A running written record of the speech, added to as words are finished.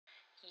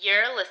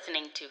You're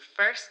listening to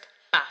First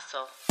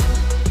Fossil.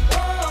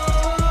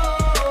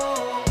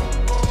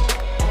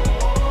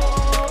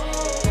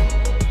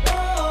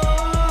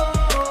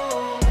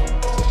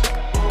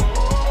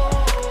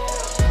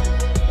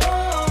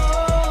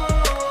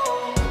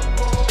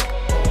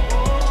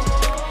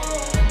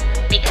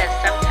 Because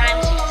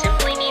sometimes you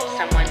simply need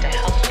someone to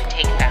help you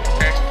take that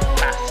first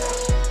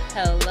fossil.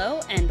 Hello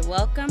and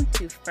welcome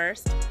to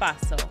First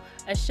Fossil,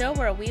 a show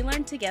where we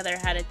learn together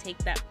how to take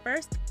that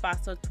first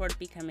fossil toward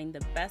becoming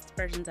the best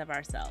versions of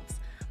ourselves.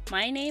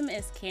 My name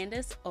is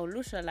Candice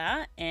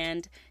Olushola,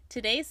 and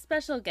today's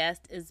special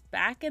guest is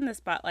back in the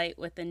spotlight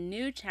with a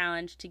new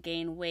challenge to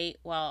gain weight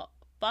while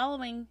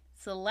following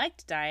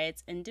select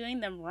diets and doing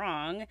them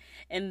wrong,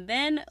 and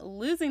then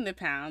losing the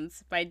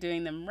pounds by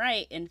doing them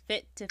right in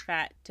Fit to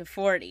Fat to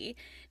 40,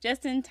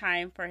 just in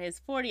time for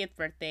his 40th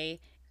birthday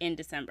in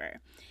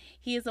December.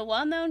 He is a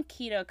well-known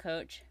keto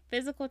coach,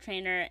 physical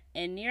trainer,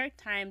 and New York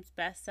Times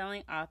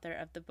best-selling author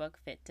of the book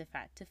Fit to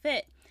Fat to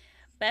Fit.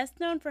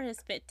 Best known for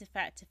his Fit to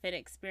Fat to Fit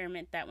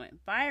experiment that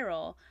went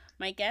viral,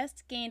 my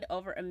guest gained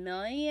over 1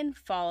 million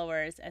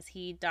followers as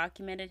he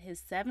documented his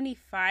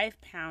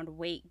 75-pound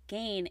weight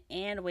gain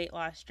and weight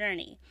loss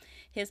journey.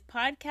 His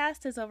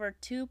podcast has over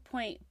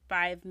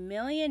 2.5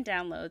 million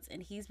downloads,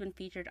 and he's been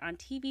featured on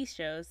TV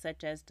shows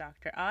such as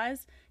Dr.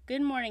 Oz,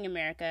 Good Morning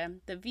America,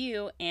 The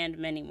View, and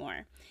many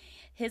more.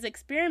 His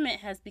experiment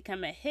has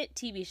become a hit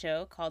TV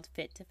show called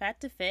Fit to Fat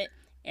to Fit,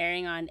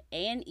 airing on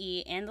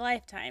A&E and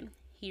Lifetime.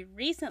 He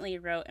recently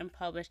wrote and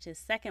published his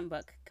second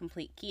book,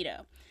 Complete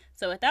Keto.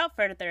 So without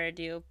further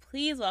ado,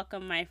 please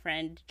welcome my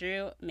friend,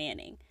 Drew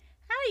Manning.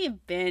 How you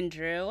been,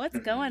 Drew? What's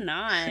going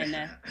on?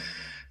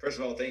 First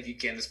of all, thank you,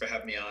 Candice, for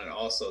having me on.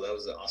 Also, that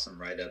was an awesome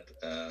write-up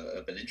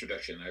of an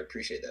introduction. I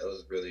appreciate that. It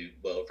was really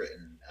well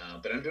written.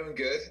 But I'm doing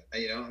good.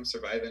 I'm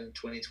surviving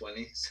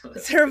 2020. So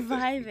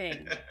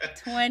surviving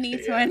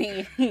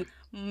 2020. Yeah.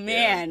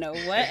 Man,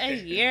 yeah. What a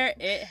year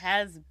it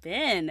has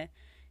been.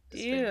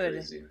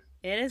 Dude,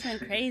 it has been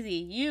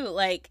crazy.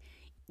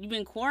 You've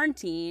been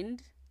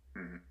quarantined,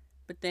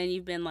 but then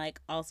you've been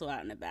also out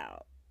and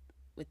about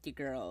with your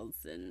girls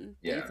and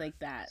things like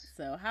that.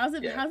 So how's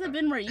it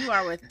been where you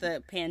are with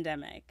the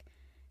pandemic?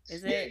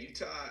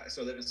 Utah.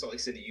 So I live in Salt Lake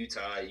City,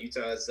 Utah.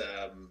 Utah's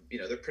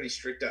they're pretty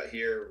strict out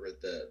here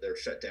with their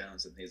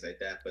shutdowns and things like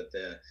that, but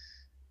the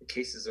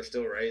cases are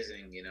still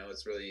rising.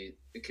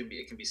 It can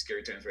be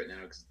scary times right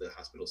now because the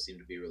hospitals seem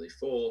to be really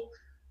full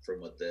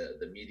from what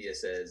the media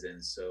says.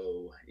 And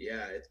so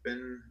it's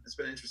been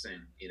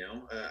interesting.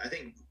 I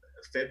think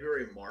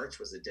February, March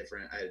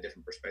I had a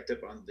different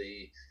perspective on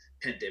the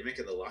pandemic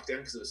and the lockdown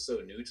because it was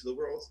so new to the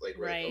world.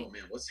 Right. Oh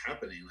man, what's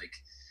happening?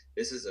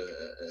 This is a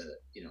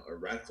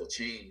radical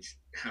change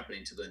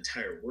happening to the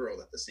entire world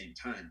at the same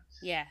time.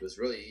 Yeah. It was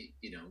really,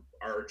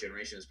 our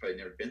generation has probably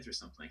never been through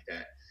something like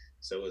that.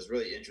 So it was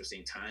really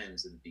interesting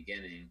times in the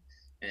beginning.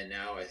 And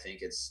now I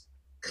think it's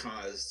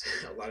caused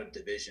a lot of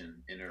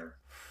division in our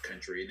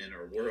country and in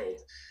our world,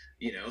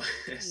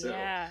 So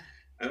yeah.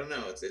 I don't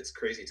know. It's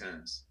crazy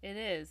times. It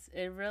is.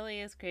 It really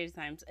is crazy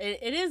times.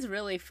 It is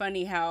really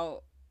funny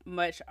how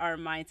much our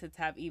mindsets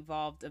have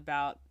evolved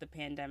about the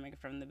pandemic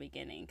from the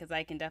beginning. Because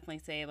I can definitely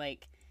say,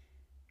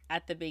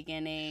 at the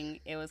beginning,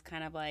 it was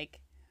kind of I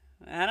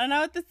don't know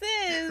what this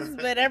is,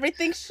 but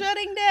everything's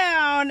shutting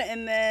down.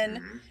 And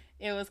then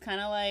it was kind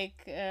of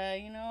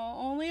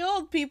only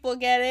old people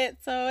get it,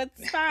 so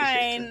it's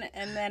fine.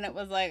 And then it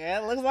was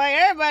it looks like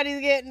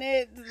everybody's getting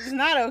it. It's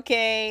not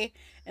okay.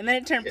 And then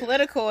it turned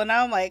political, and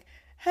now I'm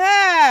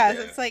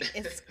So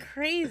it's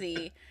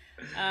crazy.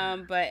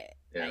 But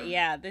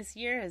this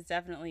year has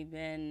definitely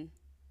been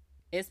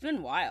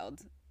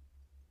wild.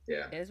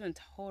 Yeah. It's been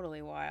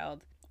totally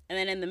wild. And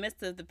then in the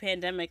midst of the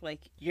pandemic,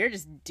 you're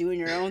just doing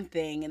your own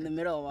thing in the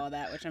middle of all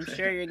that, which I'm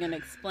sure you're going to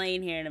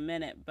explain here in a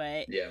minute.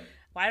 But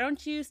why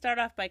don't you start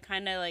off by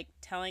kind of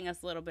telling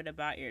us a little bit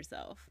about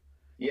yourself?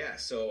 Yeah,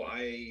 so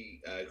I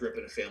grew up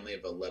in a family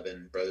of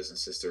 11 brothers and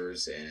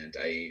sisters, and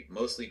I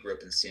mostly grew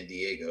up in San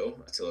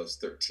Diego until I was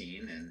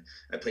 13, and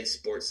I played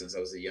sports since I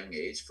was a young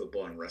age.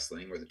 Football and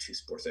wrestling were the two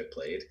sports I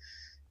played,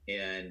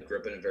 and grew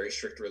up in a very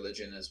strict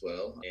religion as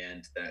well,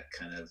 and that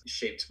kind of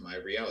shaped my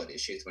reality,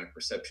 shaped my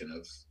perception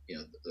of,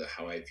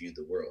 how I viewed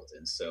the world.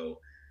 And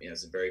so, I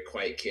was a very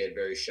quiet kid,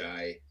 very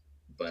shy,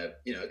 but,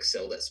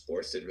 excelled at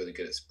sports, did really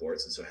good at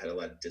sports, and so I had a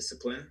lot of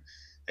discipline.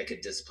 I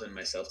could discipline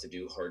myself to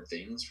do hard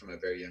things from a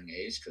very young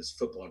age because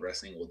football and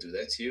wrestling will do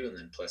that to you. And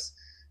then plus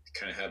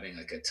kind of having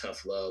a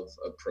tough love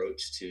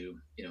approach to,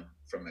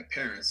 from my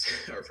parents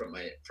or from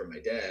my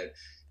dad,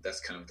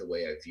 that's kind of the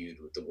way I viewed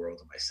the world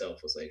and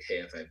myself was hey,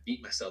 if I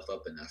beat myself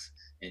up enough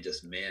and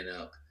just man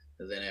up,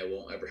 then I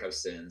won't ever have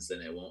sins.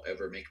 Then I won't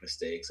ever make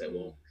mistakes. I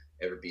won't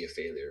ever be a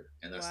failure.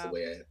 And that's the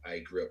way I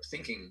grew up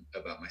thinking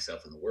about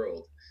myself in the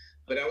world.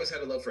 But I always had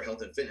a love for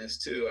health and fitness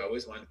too. I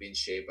always wanted to be in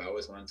shape. I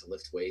always wanted to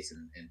lift weights,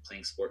 and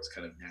playing sports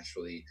kind of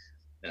naturally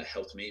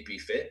helped me be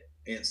fit.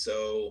 And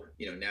so,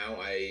 now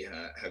I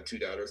have two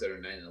daughters that are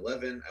 9 and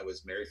 11. I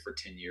was married for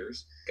 10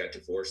 years, got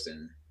divorced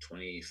in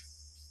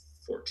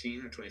 2014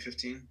 or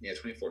 2015. Yeah,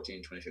 2014,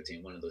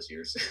 2015, one of those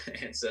years.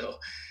 And so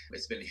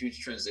it's been a huge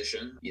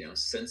transition,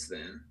 since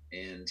then.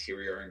 And here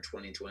we are in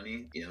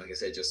 2020, like I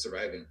said, just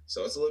surviving.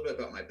 So it's a little bit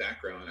about my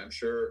background. I'm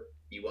sure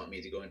you want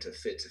me to go into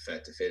fit to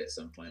fat to fit at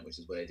some point, which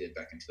is what I did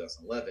back in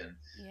 2011.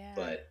 Yeah.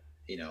 But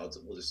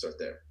we'll just start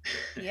there.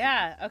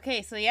 Yeah.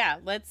 Okay. So yeah,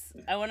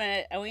 I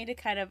want you to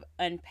kind of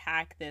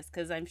unpack this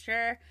because I'm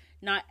sure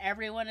not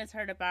everyone has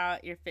heard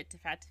about your fit to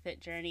fat to fit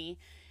journey,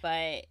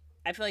 but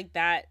I feel like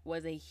that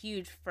was a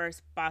huge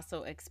first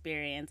Basso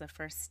experience, a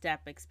first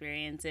step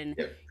experience, and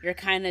Yep. you're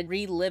kind of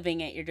reliving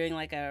it. You're doing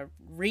like a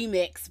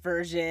remix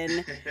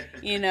version,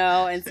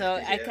 and so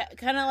Yeah. I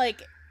kind of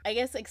like, I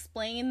guess,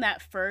 explain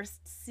that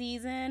first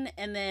season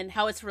and then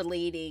how it's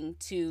relating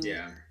to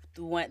Yeah.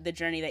 the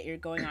journey that you're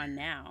going on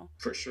now.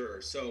 For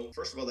sure. So,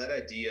 first of all, that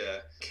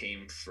idea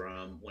came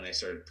from when I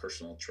started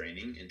personal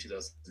training in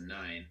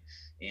 2009.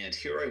 And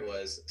here I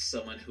was,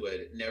 someone who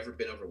had never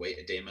been overweight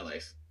a day in my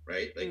life,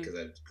 right? Like, because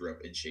I grew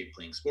up in shape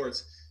playing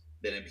sports.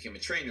 Then I became a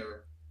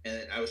trainer,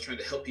 and I was trying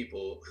to help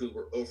people who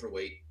were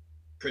overweight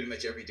pretty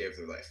much every day of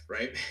their life,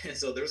 right? And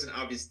so there was an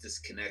obvious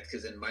disconnect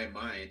because in my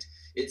mind,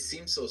 it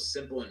seemed so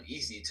simple and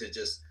easy to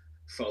just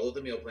follow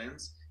the meal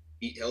plans,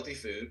 eat healthy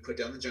food, put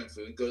down the junk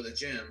food, go to the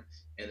gym,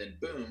 and then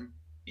boom,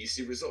 you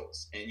see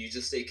results and you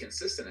just stay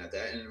consistent at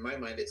that. And in my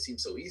mind, it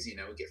seems so easy.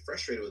 And I would get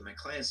frustrated with my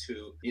clients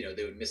who,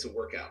 they would miss a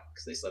workout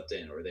because they slept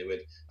in, or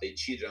they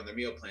cheated on their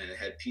meal plan and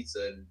had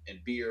pizza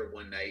and beer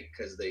one night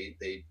because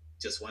they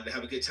just wanted to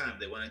have a good time.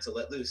 They wanted to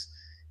let loose.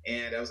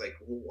 And I was like,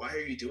 well, why are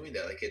you doing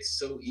that? Like, it's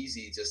so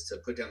easy just to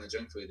put down the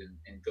junk food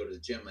and go to the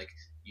gym. Like,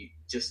 you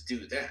just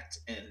do that.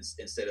 And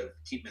instead of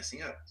keep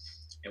messing up.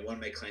 And one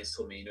of my clients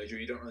told me, Drew,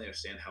 you don't really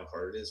understand how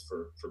hard it is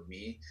for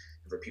me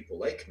and for people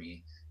like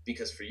me,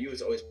 because for you,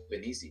 it's always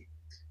been easy.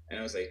 And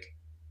I was like,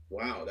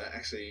 wow, that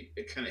actually,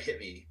 it kind of hit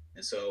me.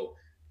 And so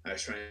I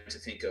was trying to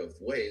think of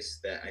ways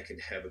that I could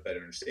have a better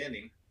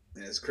understanding.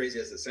 And as crazy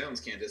as it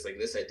sounds, Candace, like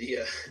this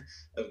idea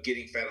of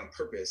getting fat on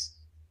purpose,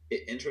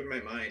 it entered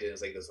my mind and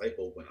it's like this light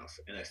bulb went off.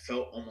 And I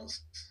felt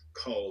almost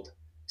called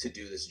to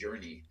do this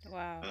journey.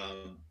 Wow.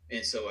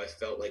 And so I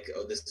felt like,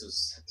 oh, this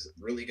was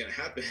really going to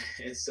happen.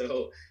 And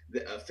so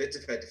the Fit to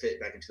Fat to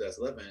Fit back in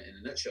 2011, in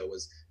a nutshell,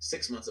 was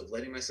 6 months of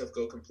letting myself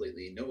go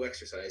completely, no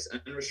exercise,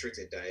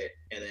 unrestricted diet.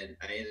 And then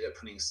I ended up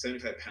putting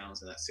 75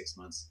 pounds in that 6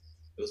 months.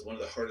 It was one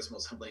of the hardest,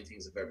 most humbling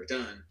things I've ever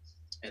done.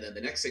 And then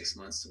the next 6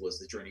 months was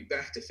the journey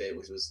back to fit,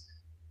 which was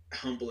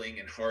humbling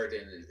and hard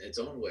in its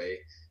own way.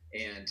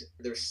 And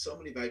there's so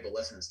many valuable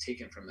lessons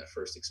taken from that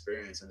first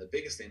experience. And the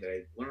biggest thing that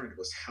I learned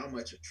was how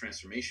much of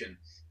transformation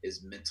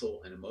is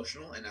mental and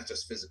emotional and not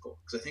just physical.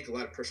 Because I think a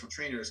lot of personal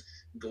trainers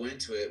go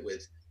into it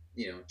with,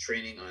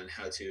 training on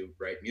how to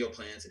write meal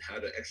plans and how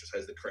to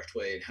exercise the correct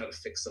way and how to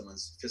fix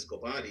someone's physical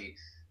body.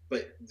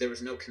 But there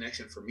was no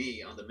connection for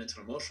me on the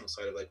mental and emotional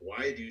side of like,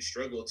 why do you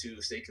struggle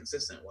to stay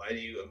consistent? Why do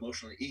you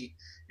emotionally eat?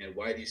 And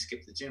why do you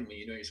skip the gym when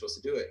you know you're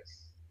supposed to do it?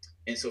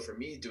 And so for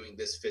me, doing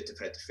this Fit to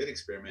Fat to Fit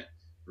experiment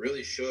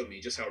really showed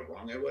me just how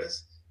wrong I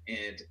was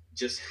and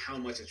just how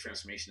much of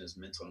transformation is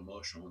mental and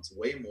emotional. It's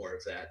way more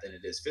of that than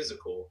it is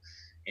physical.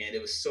 And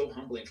it was so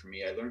humbling for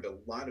me. I learned a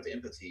lot of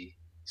empathy,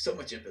 so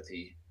much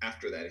empathy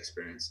after that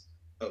experience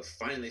of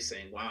finally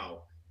saying,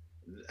 wow,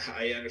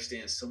 I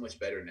understand so much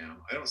better now.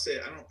 I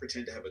don't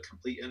pretend to have a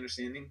complete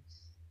understanding,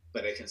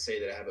 but I can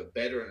say that I have a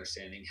better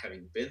understanding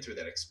having been through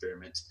that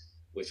experiment,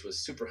 which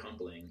was super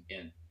humbling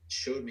and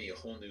showed me a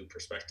whole new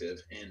perspective.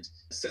 And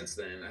since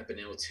then, I've been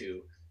able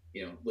to,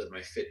 with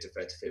my Fit to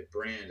Fat to Fit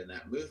brand and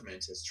that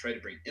movement, is try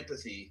to bring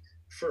empathy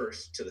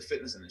first to the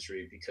fitness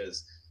industry,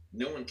 because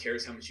no one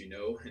cares how much you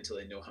know until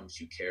they know how much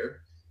you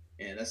care.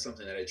 And that's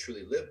something that I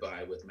truly live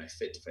by with my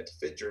Fit to Fat to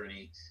Fit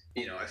journey.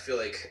 I feel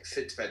like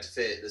Fit to Fat to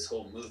Fit, this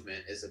whole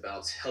movement is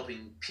about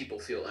helping people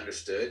feel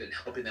understood and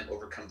helping them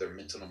overcome their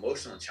mental and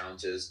emotional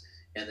challenges.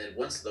 And then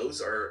once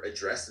those are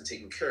addressed and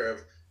taken care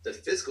of, the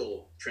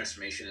physical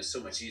transformation is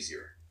so much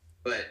easier.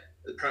 But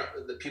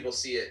the people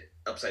see it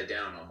upside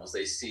down almost.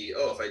 They see,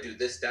 oh, if I do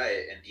this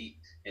diet and eat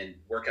and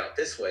work out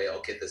this way,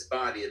 I'll get this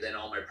body and then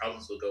all my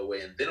problems will go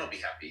away and then I'll be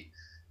happy.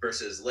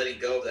 Versus letting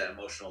go of that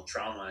emotional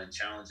trauma and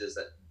challenges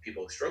that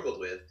people have struggled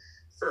with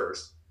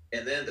first,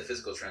 and then the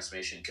physical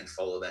transformation can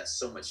follow that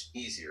so much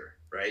easier,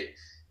 right?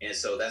 And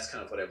so that's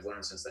kind of what I've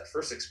learned since that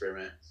first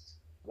experiment.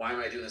 Why am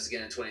I doing this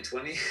again in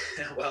 2020?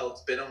 Well,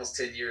 it's been almost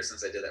 10 years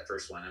since I did that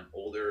first one. I'm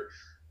older,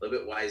 a little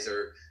bit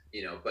wiser,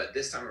 but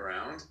this time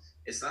around,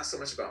 it's not so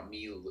much about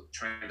me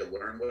trying to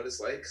learn what it's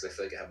like, because I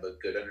feel like I have a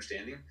good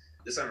understanding.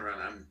 This time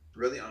around, I'm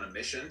really on a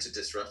mission to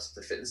disrupt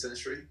the fitness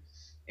industry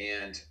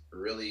and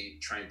really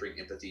try and bring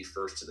empathy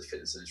first to the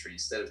fitness industry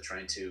instead of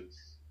trying to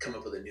come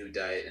up with a new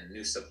diet and a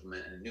new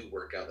supplement and a new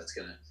workout that's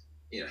going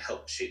to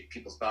help shape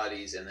people's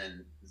bodies, and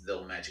then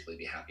they'll magically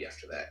be happy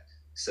after that.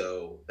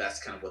 So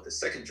that's kind of what the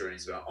second journey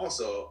is about.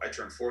 Also, I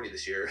turned 40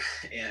 this year,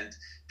 and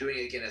doing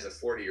it again as a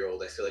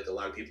 40-year-old, I feel like a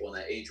lot of people in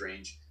that age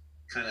range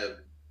kind of,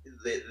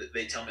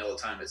 they tell me all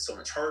the time, it's so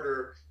much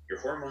harder, your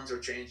hormones are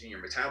changing,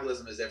 your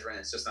metabolism is different,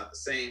 it's just not the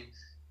same.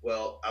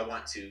 Well, I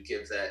want to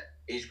give that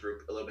age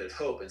group a little bit of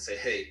hope and say,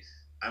 hey,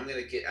 I'm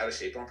going to get out of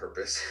shape on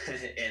purpose.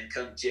 And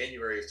come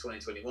January of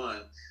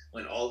 2021,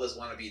 when all of us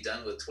want to be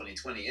done with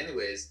 2020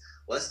 anyways,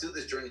 let's do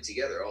this journey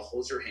together. I'll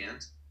hold your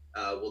hand.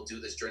 We'll do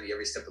this journey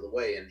every step of the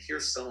way. And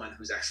here's someone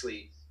who's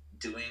actually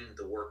doing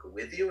the work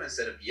with you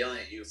instead of yelling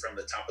at you from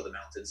the top of the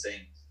mountain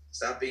saying,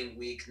 stop being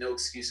weak, no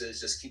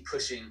excuses, just keep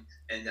pushing.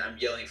 And I'm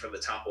yelling from the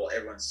top while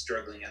everyone's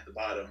struggling at the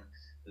bottom.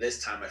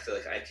 This time I feel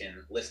like I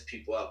can lift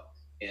people up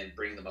and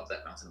bring them up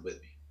that mountain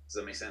with me. Does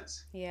that make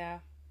sense? Yeah.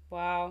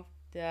 Wow.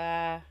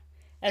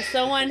 As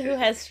someone who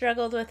has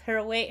struggled with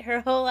her weight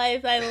her whole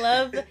life, I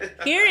love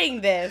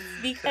hearing this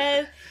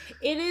because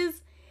it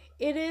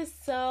is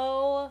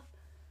so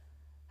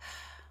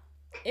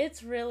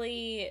it's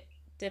really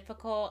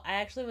difficult. I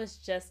actually was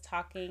just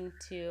talking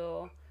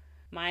to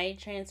my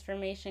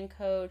transformation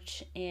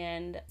coach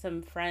and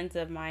some friends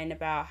of mine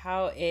about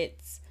how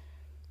it's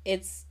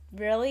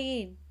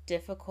really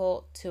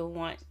difficult to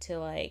want to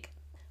like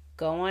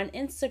go on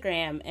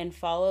Instagram and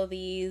follow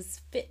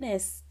these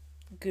fitness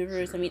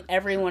gurus. I mean,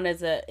 everyone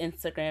is an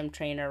Instagram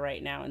trainer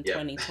right now in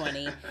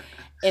 2020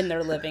 in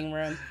their living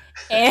room.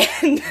 And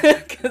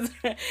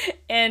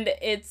and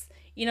it's,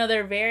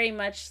 they're very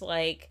much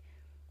like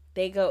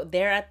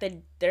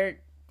they're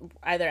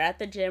either at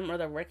the gym or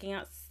they're working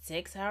out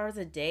 6 hours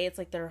a day. It's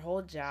like their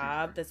whole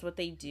job. That's what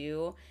they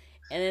do.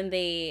 And then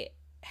they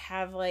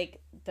have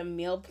like the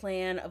meal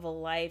plan of a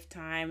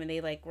lifetime and they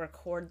like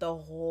record the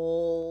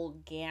whole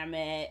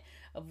gamut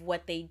of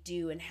what they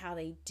do and how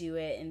they do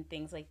it and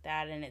things like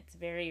that. And it's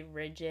very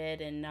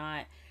rigid and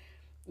not,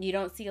 you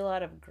don't see a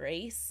lot of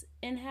grace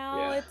in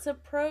how it's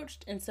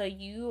approached. And so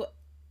you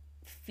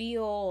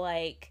feel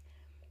like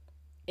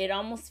it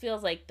almost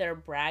feels like they're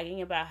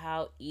bragging about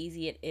how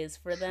easy it is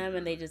for them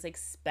and they just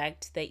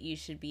expect that you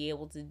should be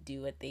able to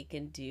do what they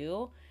can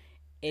do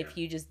if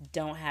you just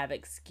don't have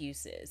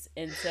excuses.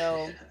 And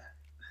so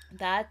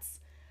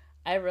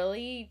I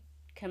really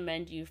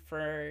commend you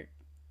for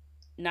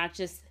not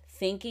just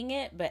thinking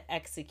it but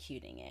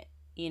executing it,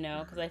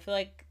 because I feel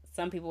like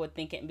some people would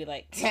think it and be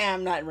like,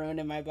 damn, I'm not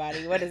ruining my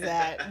body, what is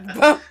that?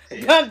 bump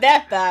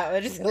that thought,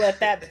 we'll just let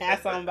that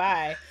pass on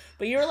by.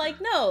 But you were like,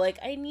 no, like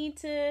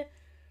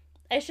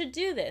I should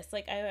do this.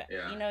 Like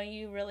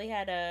you really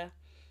had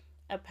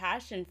a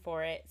passion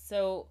for it.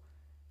 So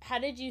how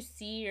did you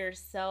see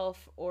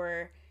yourself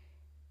or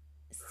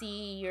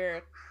see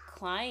your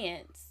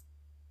clients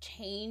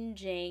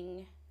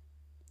changing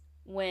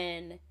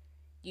when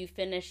you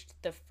finished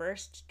the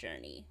first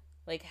journey?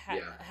 Like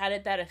how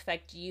did that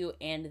affect you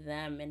and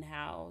them and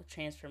how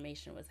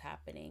transformation was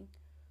happening?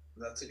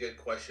 That's a good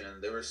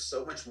question. There was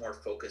so much more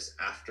focus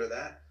after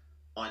that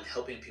on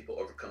helping people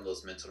overcome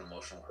those mental and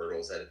emotional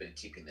hurdles that have been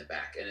keeping them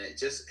back. And it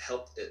just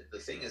helped. The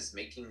thing is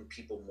making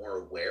people more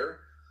aware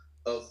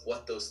of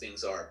what those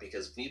things are,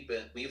 because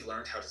we've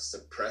learned how to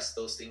suppress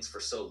those things for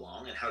so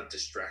long and how to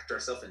distract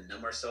ourselves and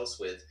numb ourselves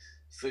with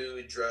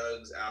food,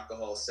 drugs,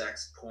 alcohol,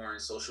 sex, porn,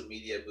 social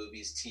media,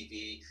 movies,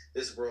 TV.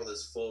 This world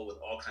is full with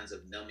all kinds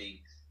of numbing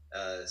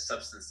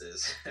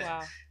substances.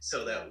 Wow.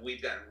 So that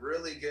we've gotten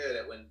really good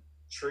at when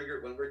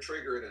we're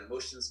triggered and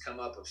emotions come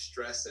up of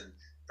stress and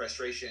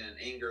frustration and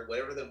anger,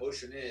 whatever the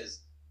emotion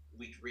is,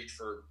 we reach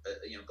for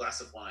a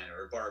glass of wine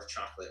or a bar of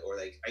chocolate or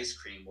like ice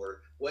cream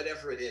or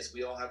whatever it is.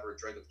 We all have our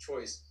drug of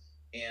choice.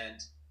 And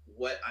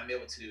what I'm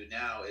able to do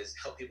now is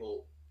help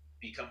people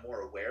become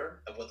more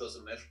aware of what those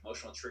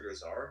emotional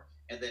triggers are,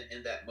 and then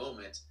in that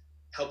moment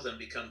help them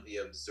become the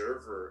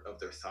observer of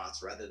their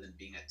thoughts rather than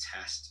being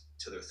attached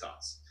to their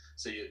thoughts.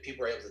 So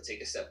people are able to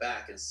take a step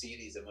back and see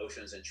these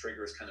emotions and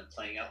triggers kind of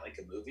playing out like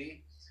a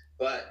movie,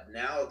 but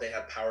now they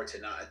have power to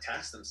not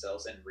attach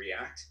themselves and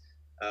react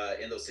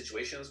in those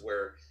situations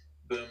where,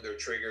 boom, they're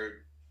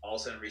triggered, all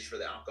of a sudden reach for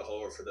the alcohol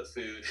or for the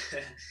food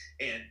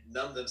and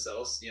numb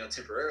themselves,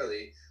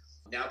 temporarily.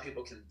 Now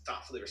people can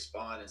thoughtfully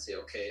respond and say,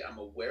 okay, I'm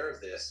aware of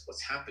this,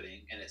 what's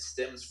happening, and it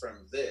stems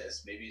from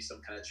this, maybe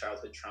some kind of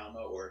childhood trauma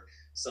or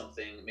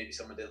something, maybe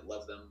someone didn't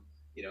love them,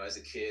 as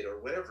a kid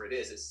or whatever it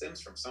is. It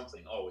stems from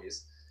something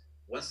always.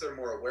 Once they're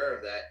more aware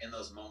of that, in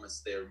those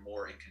moments, they're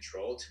more in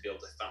control to be able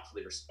to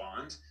thoughtfully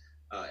respond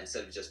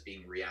instead of just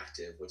being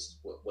reactive, which is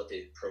what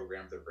they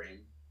programmed their brain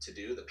to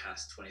do the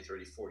past 20,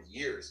 30, 40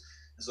 years.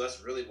 And so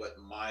that's really what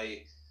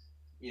my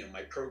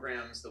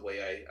programs, the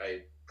way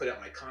I put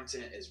out my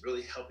content, is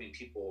really helping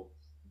people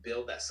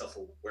build that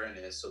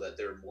self-awareness so that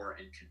they're more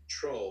in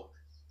control.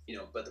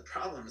 But the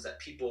problem is that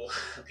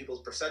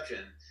people's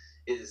perception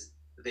is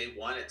they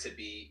want it to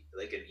be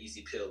like an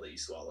easy pill that you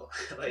swallow.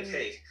 Like,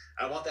 hey,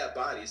 I want that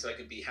body so I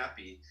can be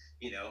happy,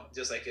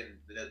 just like in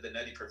the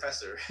Nutty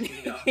Professor.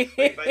 Like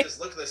if I just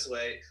look this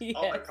way,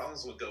 all my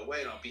problems will go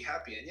away and I'll be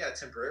happy. And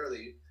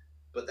temporarily,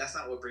 but that's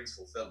not what brings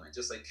fulfillment.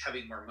 Just like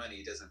having more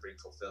money doesn't bring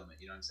fulfillment.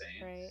 You know what I'm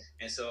saying? Right.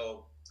 And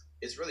so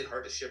it's really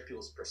hard to shift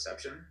people's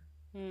perception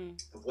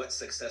of what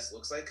success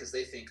looks like, because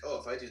they think, oh,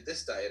 if I do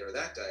this diet or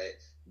that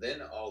diet,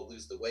 then I'll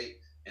lose the weight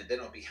and then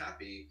I'll be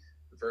happy,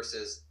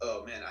 versus,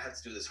 oh man, I have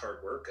to do this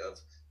hard work of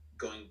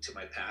going to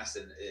my past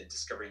and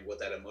discovering what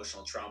that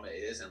emotional trauma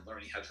is and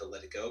learning how to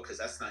let it go, because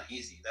that's not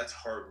easy. That's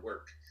hard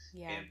work.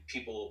 Yeah. And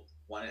people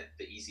wanted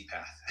the easy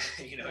path.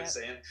 You know what I'm Yep.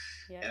 saying?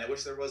 Yep. And I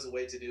wish there was a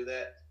way to do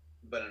that.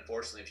 But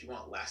unfortunately, if you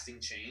want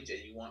lasting change and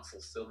you want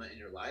fulfillment in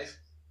your life,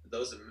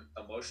 those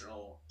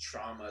emotional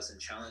traumas and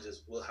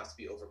challenges will have to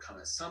be overcome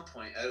at some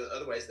point.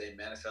 Otherwise, they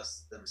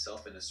manifest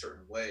themselves in a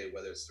certain way,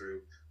 whether it's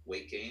through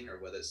weight gain or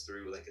whether it's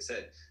through, like I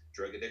said,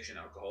 drug addiction,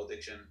 alcohol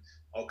addiction,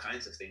 all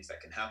kinds of things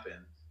that can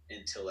happen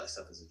until that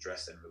stuff is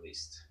addressed and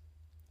released.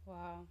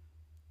 Wow.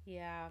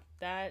 Yeah,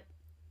 that,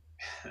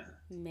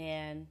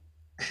 man.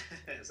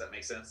 Does that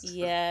make sense?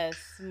 Yes,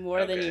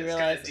 more than Okay, you it's kind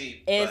realize. of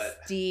deep, It's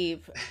but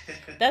deep.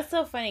 That's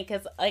so funny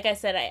because, like I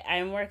said,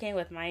 I'm working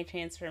with my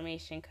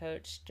transformation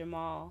coach,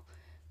 Jamal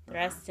uh-huh.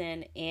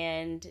 Threston.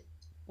 And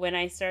when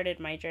I started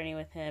my journey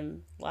with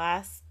him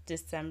last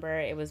December,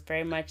 it was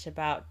very much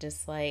about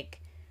just like,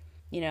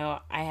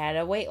 I had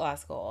a weight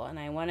loss goal and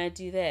I want to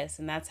do this.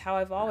 And that's how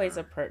I've always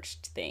Uh-huh.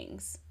 approached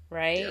things, Yeah.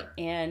 right?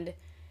 And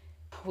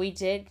we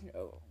did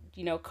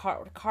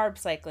carb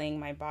cycling.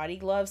 My body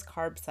loves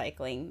carb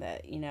cycling,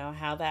 that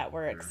how that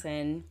works. Mm-hmm.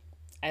 And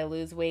I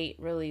lose weight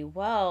really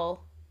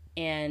well.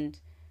 And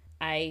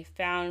I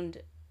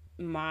found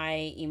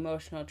my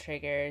emotional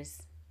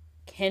triggers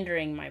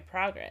hindering my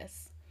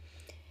progress.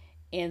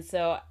 And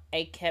so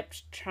I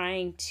kept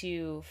trying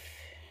to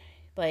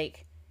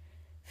like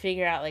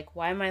figure out like,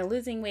 why am I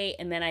losing weight,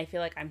 and then I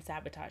feel like I'm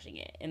sabotaging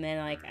it, and then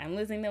like I'm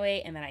losing the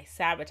weight and then I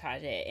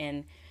sabotage it.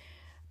 And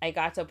I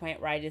got to a point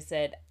where I just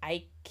said,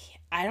 I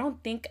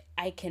don't think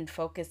I can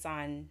focus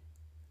on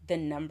the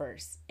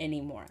numbers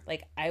anymore.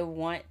 Like, I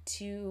want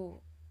to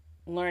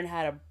learn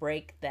how to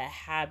break the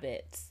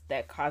habits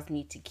that cause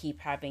me to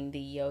keep having the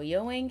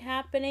yo-yoing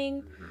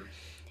happening. Mm-hmm.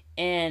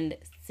 And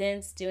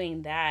since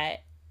doing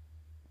that,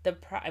 the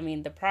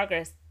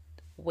progress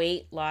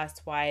weight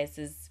loss wise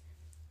is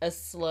a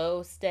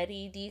slow,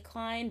 steady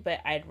decline, but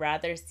I'd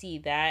rather see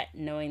that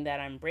knowing that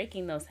I'm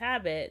breaking those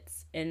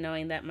habits and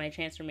knowing that my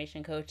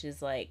transformation coach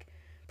is like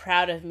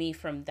proud of me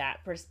from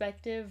that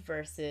perspective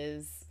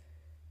versus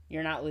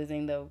you're not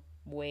losing the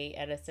weight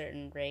at a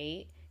certain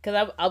rate.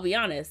 Because I'll be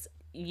honest,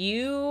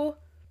 you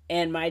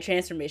and my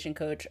transformation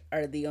coach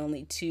are the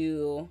only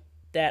two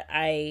that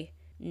I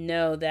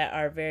know that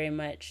are very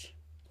much,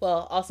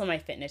 well, also my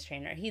fitness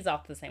trainer. He's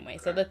off the same way.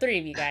 So Okay. the three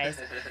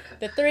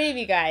of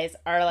you guys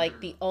are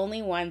like the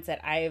only ones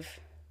that I've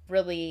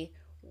really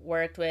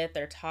worked with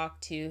or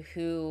talked to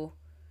who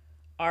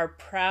are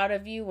proud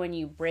of you when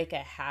you break a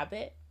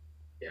habit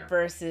Yeah.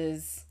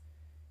 versus,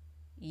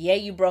 yeah,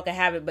 you broke a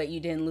habit, but you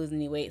didn't lose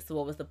any weight. So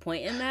what was the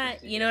point in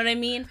that? You know what I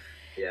mean?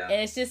 Yeah.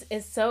 And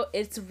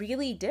it's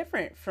really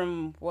different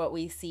from what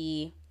we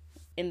see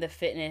in the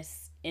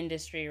fitness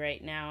industry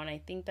right now. And I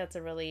think that's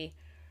a really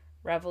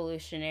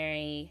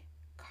revolutionary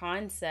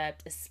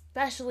concept,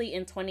 especially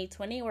in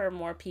 2020, where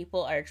more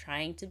people are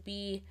trying to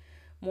be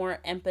more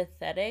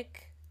empathetic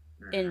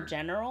in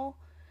general.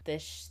 The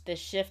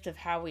shift of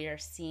how we are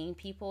seeing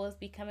people is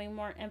becoming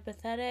more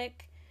empathetic.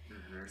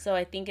 Mm-hmm. So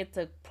I think it's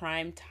a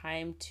prime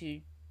time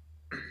to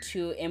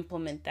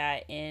implement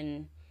that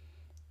in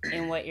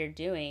what you're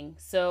doing.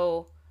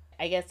 So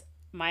I guess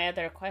my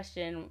other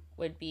question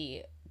would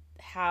be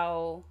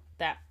how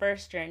that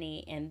first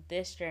journey and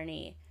this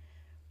journey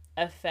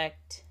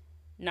affect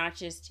not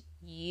just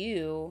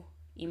you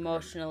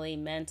emotionally,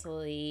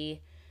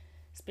 mentally,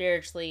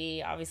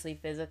 spiritually, obviously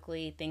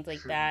physically, things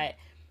like that,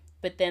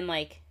 but then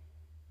like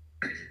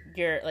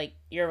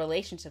your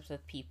relationships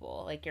with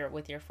people, like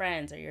with your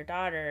friends or your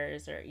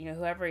daughters or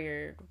whoever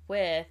you're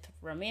with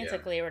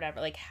romantically, yeah, or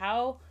whatever. Like,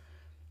 how,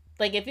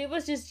 like, if it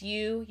was just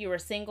you were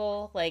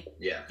single, like,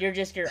 yeah, you're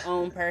just your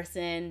own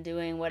person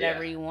doing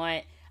whatever yeah, you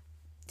want,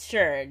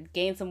 sure,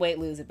 gain some weight,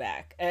 lose it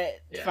back, yeah.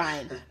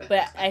 fine.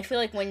 But I feel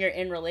like when you're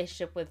in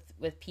relationship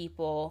with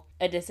people,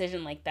 a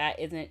decision like that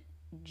isn't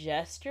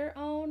just your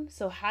own.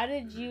 So how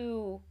did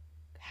you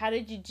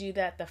do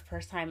that the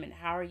first time, and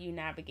how are you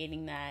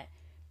navigating that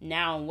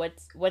now, and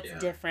what's Yeah.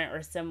 different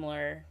or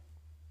similar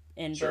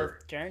in Sure.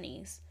 both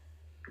journeys?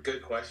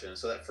 Good question.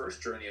 So that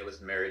first journey, I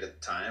was married at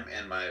the time,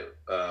 and my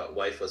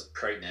wife was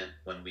pregnant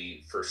when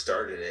we first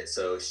started it.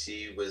 So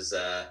she was,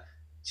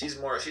 she's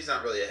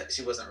not really,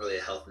 she wasn't really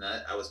a health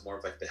nut. I was more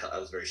of like I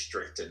was very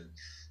strict and,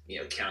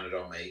 counted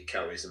all my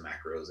calories and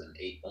macros and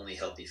ate only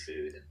healthy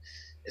food.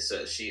 And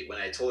so when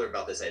I told her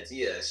about this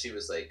idea, she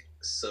was like,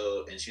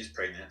 and she was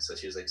pregnant. So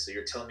she was like, so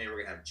you're telling me we're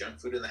going to have junk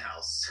food in the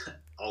house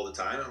all the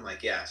time? I'm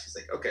like, yeah. She's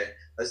like, okay,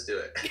 let's do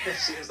it.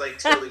 She was like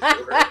totally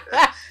for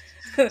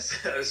it.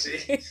 So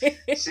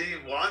she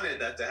wanted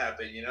that to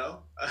happen,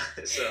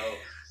 so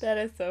that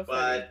is so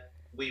funny. But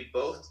we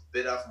both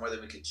bit off more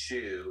than we could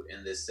chew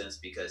in this sense,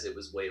 because it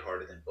was way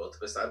harder than both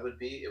of us thought it would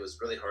be. It was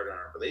really hard on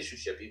our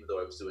relationship, even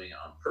though I was doing it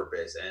on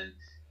purpose. And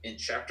in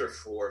chapter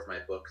 4 of my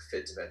book,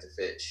 Fit to Fat to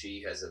Fit,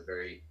 she has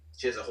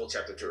a whole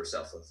chapter to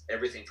herself with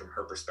everything from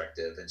her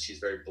perspective, and she's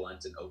very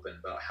blunt and open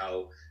about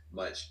how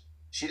much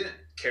she didn't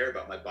care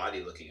about my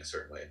body looking a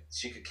certain way.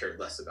 She could care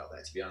less about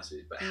that, to be honest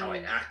with you. But how I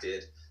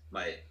acted,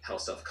 how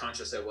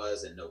self-conscious I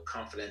was, and no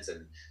confidence,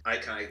 and I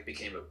kind of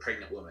became a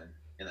pregnant woman.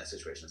 in that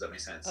situation. Does that make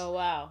sense? Oh,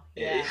 wow.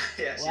 Yeah, Yeah.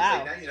 yeah. She's like,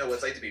 Wow. now you know what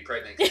it's like to be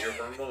pregnant because you're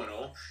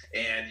hormonal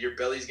and your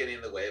belly's getting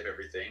in the way of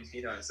everything.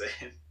 You know what I'm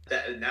saying?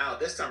 That now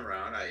this time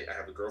around, I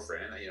have a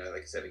girlfriend. You know,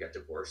 like I said, I got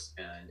divorced,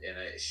 and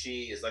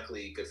she is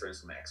luckily good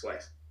friends with my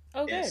ex-wife,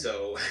 Oh, and good.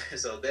 so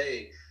so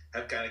they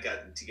have kind of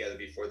gotten together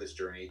before this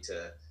journey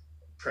to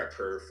prep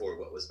her for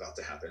what was about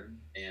to happen.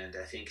 And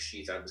I think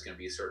she thought it was going to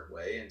be a certain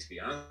way. And to be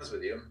honest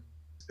with you,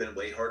 it's been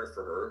way harder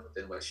for her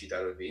than what she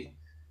thought it would be,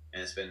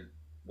 and it's been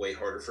way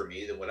harder for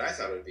me than what I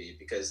thought it would be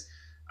because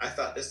I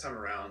thought this time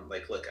around,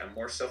 like, look, I'm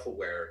more self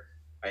aware.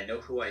 I know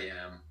who I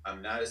am.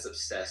 I'm not as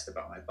obsessed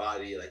about my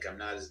body. Like, I'm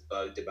not as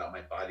bugged about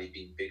my body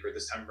being bigger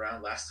this time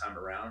around. Last time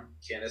around,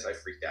 Candace, I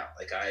freaked out.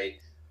 Like, I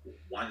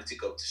wanted to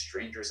go up to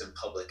strangers in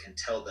public and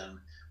tell them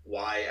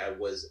why I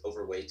was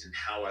overweight and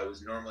how I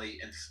was normally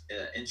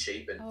in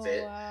shape and Oh,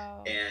 fit.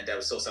 wow. And I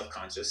was so self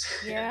conscious.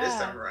 And this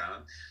Yeah. time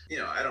around,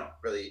 I don't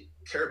really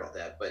care about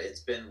that, but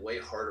it's been way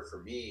harder for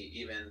me,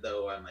 even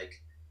though I'm like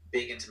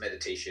big into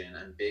meditation,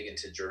 I'm big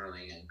into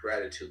journaling and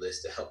gratitude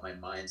lists to help my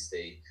mind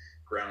stay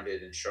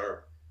grounded and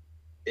sharp.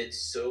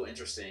 It's so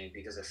interesting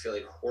because I feel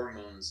like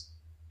hormones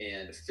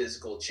and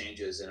physical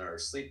changes in our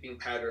sleeping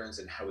patterns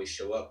and how we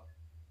show up,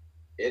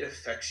 it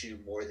affects you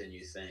more than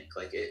you think.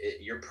 Like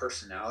your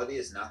personality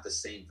is not the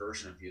same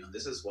version of you, and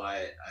this is why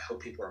I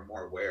hope people are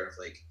more aware of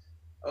like,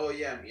 oh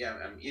yeah, yeah,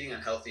 I'm eating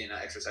unhealthy and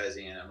not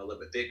exercising, and I'm a little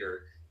bit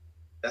bigger.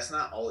 That's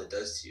not all it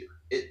does to you.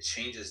 It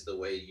changes the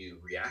way you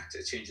react.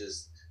 It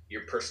changes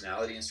your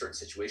personality in certain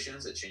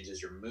situations. It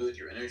changes your mood,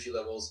 your energy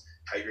levels,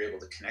 how you're able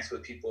to connect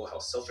with people, how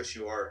selfish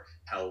you are,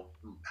 how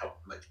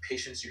much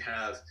patience you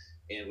have.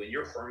 And when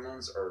your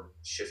hormones are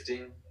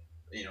shifting,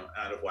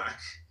 out of whack,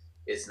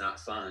 it's not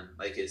fun.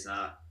 Like it's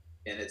not,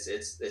 and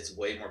it's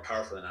way more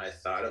powerful than I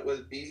thought it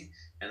would be.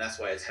 And that's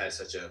why it's had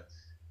such a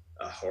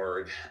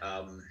hard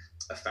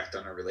effect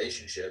on our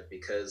relationship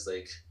because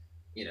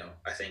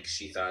I think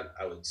she thought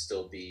I would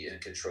still be in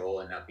control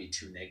and not be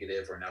too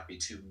negative or not be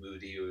too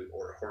moody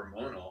or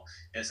hormonal.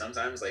 And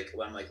sometimes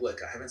I'm like,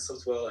 look, I haven't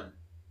slept well in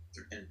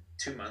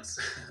 2 months,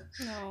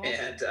 No.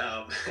 and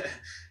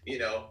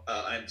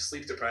I'm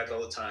sleep deprived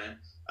all the time.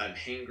 I'm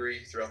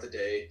hangry throughout the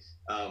day.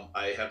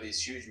 I have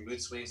these huge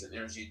mood swings and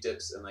energy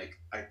dips, and like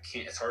I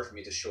can't. It's hard for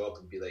me to show up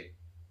and be like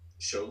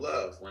show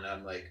love when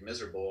I'm like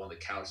miserable on the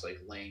couch, like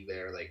laying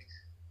there, like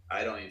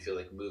I don't even feel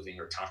like moving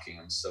or talking.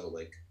 I'm so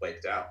like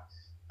wiped out.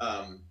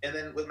 And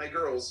then with my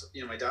girls,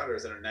 my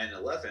daughters that are 9 and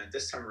 11,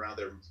 this time around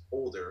they're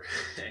older,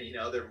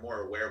 they're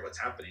more aware of what's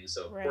happening.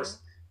 So of Right. course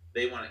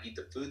they want to eat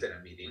the food that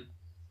I'm eating,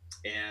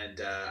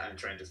 and I'm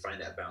trying to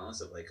find that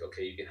balance of like,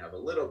 okay, you can have a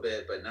little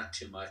bit, but not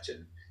too much.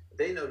 And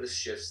they notice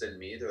shifts in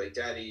me. They're like,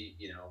 Daddy,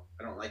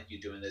 I don't like you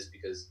doing this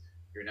because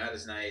you're not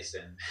as nice,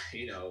 and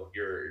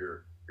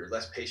you're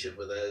less patient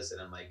with us.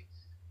 And I'm like,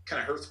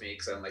 kind of hurts me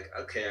because I'm like,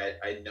 okay,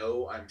 I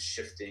know I'm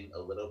shifting a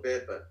little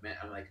bit, but man,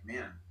 I'm like,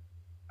 man,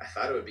 I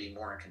thought it would be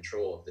more in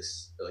control of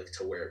this, like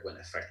to where it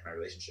wouldn't affect my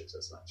relationships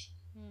as much.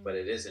 But Hmm.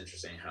 it is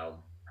interesting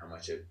how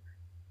much it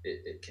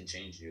can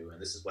change you,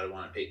 and this is what I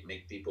want to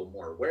make people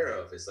more aware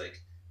of is like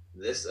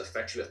this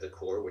affects you at the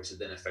core, which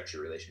then affects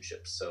your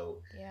relationships.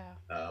 So Yeah.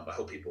 I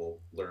hope people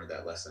learn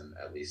that lesson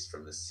at least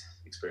from this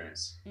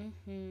experience.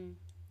 Mm-hmm.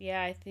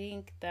 Yeah, I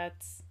think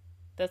that's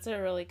a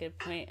really good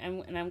point.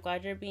 And I'm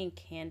glad you're being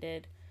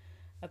candid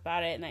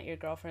about it, and that your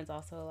girlfriend's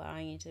also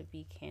allowing you to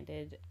be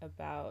candid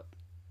about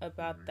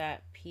Mm-hmm.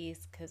 that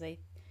piece, because it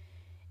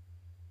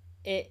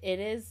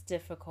is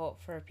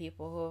difficult for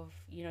people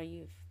who have,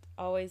 you've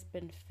always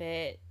been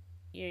fit.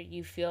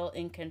 You feel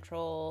in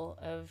control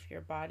of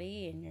your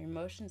body and your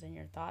emotions and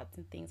your thoughts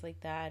and things like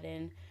that,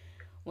 and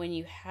when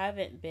you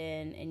haven't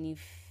been, and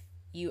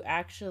you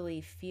actually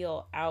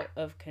feel out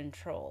of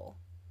control,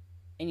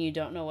 and you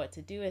don't know what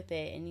to do with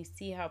it, and you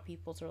see how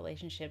people's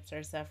relationships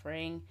are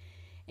suffering,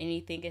 and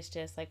you think it's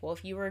just like, well,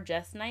 if you were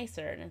just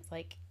nicer, and it's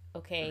like,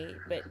 okay,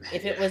 but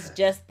if it Yeah, was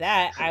just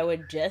that, I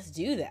would just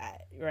do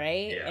that,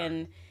 right? yeah,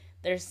 And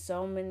there's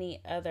so many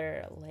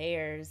other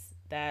layers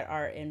that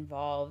are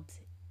involved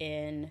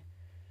in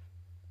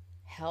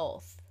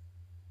health,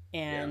 yeah,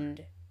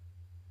 and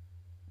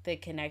the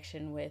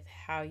connection with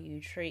how you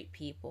treat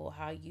people,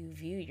 how you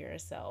view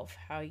yourself,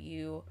 how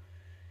you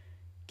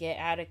get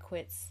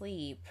adequate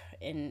sleep,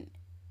 and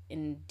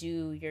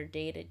do your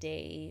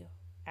day-to-day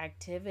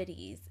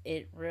activities.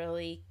 It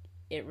really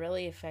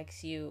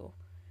affects you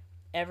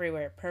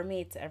everywhere. It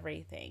permeates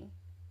everything.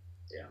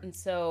 yeah. And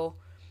so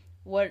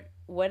what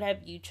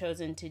have you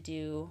chosen to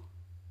do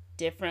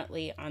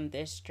differently on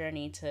this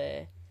journey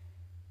to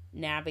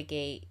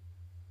navigate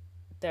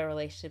the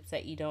relationships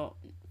that you don't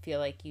feel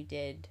like you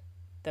did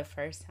the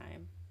first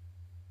time?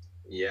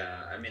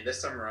 Yeah, I mean,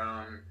 this time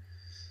around,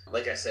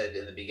 like I said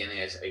in the beginning,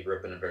 I grew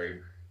up in a very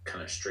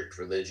kind of strict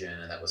religion,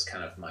 and that was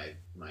kind of my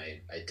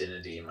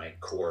identity, my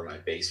core, my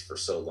base for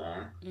so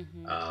long.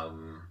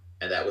 Mm-hmm.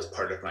 And that was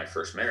part of my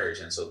first marriage,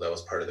 and so that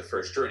was part of the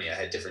first journey. I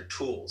had different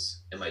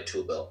tools in my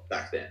tool belt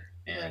back then,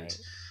 and Right.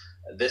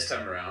 this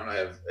time around, I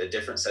have a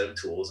different set of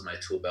tools in my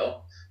tool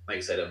belt. Like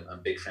I said, I'm a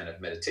big fan of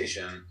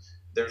meditation.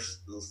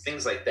 There's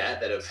things like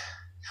that have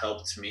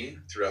helped me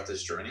throughout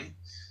this journey.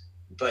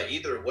 But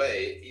either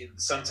way,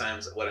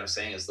 sometimes what I'm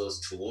saying is those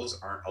tools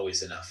aren't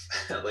always enough.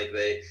 Like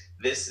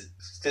this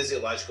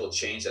physiological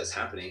change that's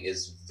happening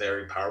is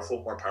very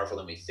powerful, more powerful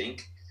than we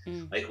think.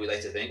 Mm. Like we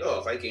like to think, oh,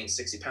 if I gained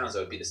 60 pounds, I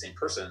would be the same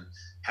person,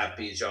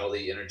 happy,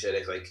 jolly,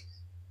 energetic. Like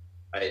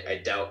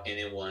I doubt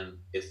anyone,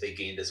 if they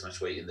gained this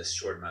much weight in this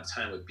short amount of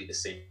time, would be the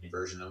same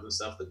version of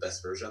themselves, the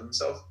best version of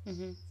themselves.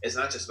 Mm-hmm. It's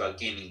not just about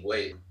gaining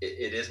weight.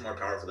 It is more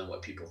powerful than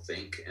what people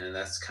think. And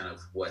that's kind of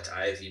what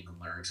I've even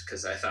learned,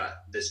 because I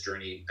thought this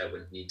journey I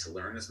wouldn't need to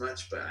learn as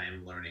much, but I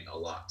am learning a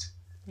lot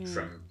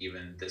from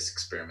even this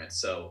experiment.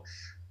 So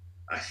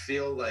I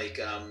feel like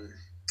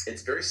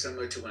it's very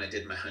similar to when I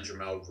did my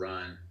 100-mile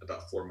run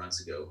about 4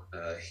 months ago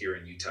here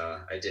in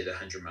Utah. I did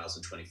 100 miles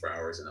in 24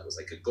 hours, and that was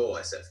like a goal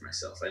I set for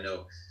myself. I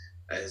know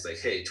I was like,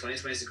 hey,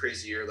 2020 is a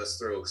crazy year. Let's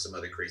throw some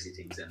other crazy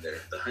things in there.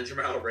 The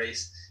 100-mile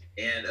race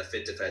and a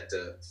Fit to Fat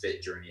to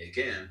Fit journey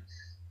again.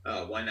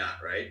 Why not,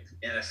 right?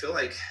 And I feel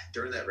like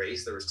during that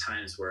race, there was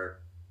times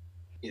where,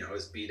 I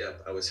was beat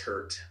up. I was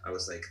hurt. I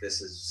was like,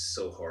 this is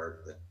so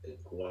hard. Like,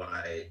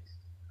 why?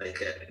 Like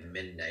at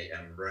midnight,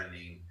 I'm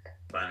running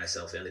by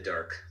myself in the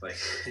dark, like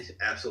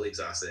absolutely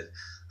exhausted.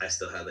 I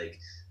still had like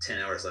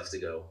 10 hours left to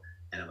go.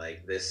 And I'm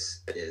like,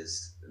 this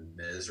is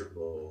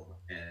miserable.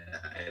 And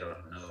I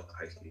don't know if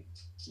I can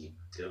keep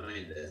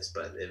doing this.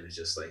 But it was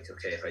just like,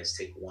 okay, if I just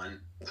take one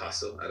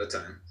passo at a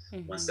time,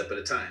 one step at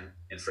a time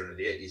in front of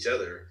each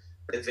other,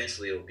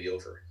 eventually it'll be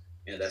over.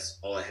 And that's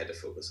all I had to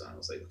focus on. I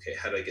was like, okay,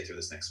 how do I get through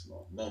this next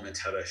moment?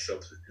 How do I show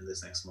up in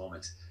this next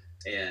moment?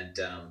 And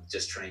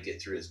just try and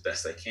get through as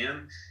best I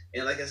can.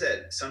 And like I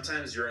said,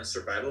 sometimes you're in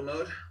survival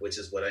mode, which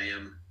is what I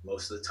am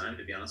most of the time,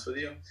 to be honest with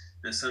you.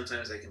 And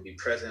sometimes I can be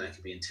present, I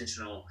can be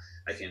intentional,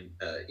 I can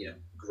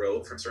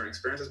grow from certain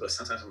experiences. But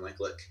sometimes I'm like,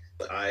 look,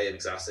 I am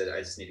exhausted. I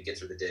just need to get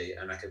through the day.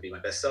 I'm not going to be my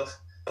best self,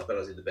 but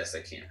I'll do the best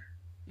I can.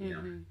 You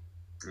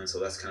know. And so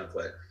that's kind of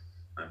what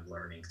I'm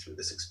learning through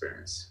this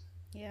experience.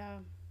 Yeah.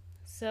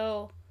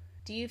 So,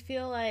 do you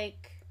feel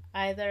like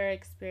either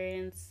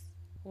experience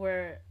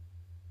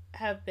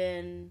have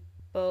been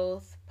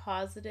both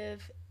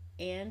positive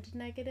and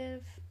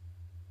negative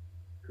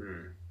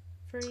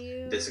for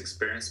you? This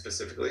experience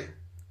specifically?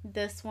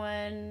 This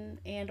one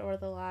and or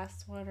the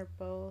last one, or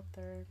both?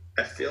 Or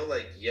I feel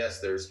like, yes,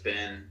 there's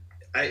been...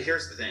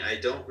 here's the thing. I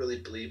don't really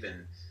believe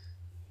in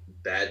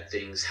bad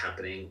things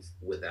happening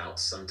without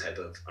some type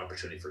of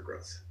opportunity for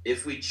growth,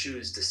 if we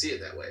choose to see it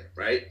that way,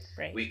 right?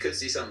 We could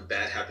see something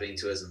bad happening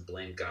to us and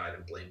blame God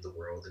and blame the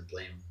world and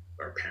blame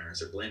our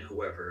parents or blame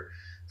whoever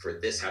for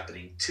this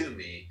happening to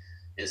me,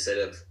 instead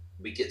of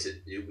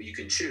you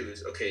can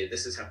choose, okay,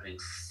 this is happening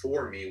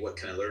for me, what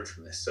can I learn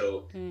from this?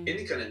 So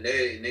any kind of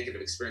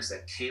negative experience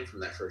that came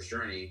from that first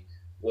journey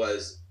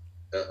was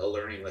a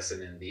learning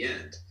lesson in the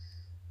end.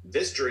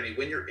 This journey,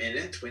 when you're in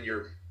it, when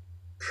you're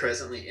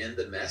presently in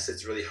the mess,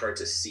 it's really hard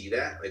to see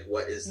that, like,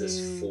 what is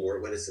this for?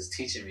 What is this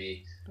teaching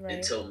me?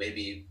 Until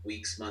maybe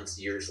weeks, months,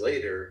 years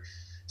later.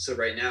 So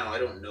right now I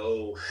don't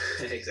know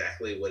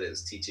exactly what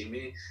it's teaching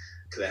me,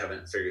 because I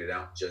haven't figured it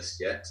out just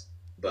yet.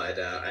 But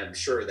I'm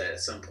sure that at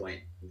some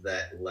point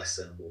that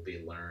lesson will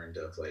be learned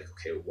of, like,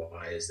 okay,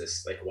 why is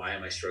this, like, why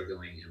am I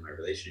struggling in my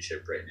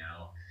relationship right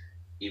now,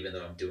 even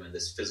though I'm doing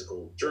this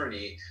physical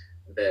journey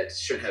that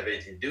shouldn't have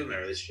anything to do with my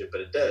relationship,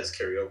 but it does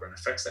carry over and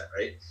affects that,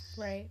 right?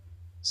 Right.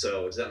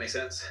 So does that make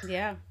sense?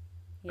 Yeah.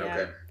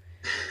 Okay.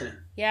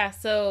 Yeah,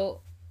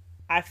 so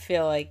I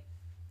feel like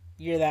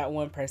you're that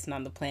one person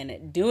on the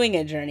planet doing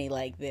a journey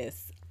like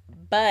this.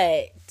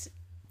 But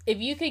if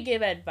you could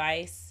give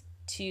advice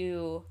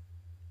to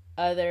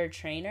other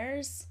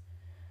trainers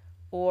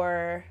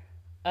or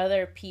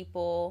other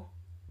people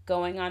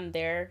going on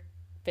their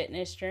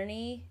fitness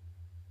journey,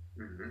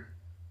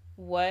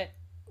 what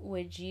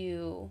would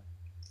you,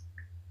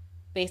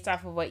 based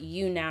off of what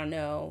you now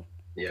know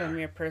from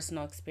your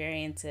personal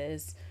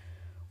experiences,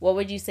 what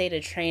would you say to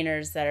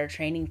trainers that are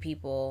training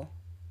people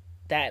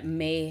that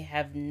may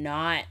have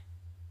not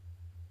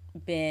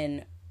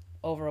been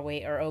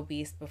overweight or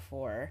obese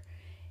before?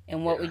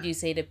 And what would you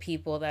say to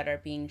people that are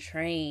being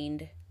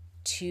trained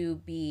to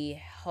be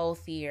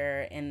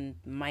healthier and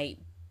might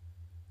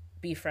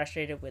be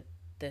frustrated with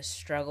the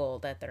struggle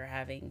that they're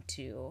having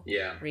to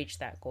reach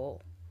that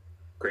goal?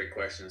 Great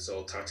question. So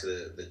I'll talk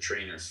to the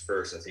trainers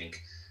first. I think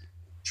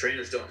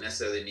trainers don't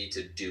necessarily need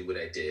to do what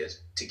I did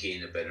to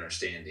gain a better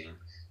understanding.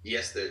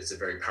 Yes, it's a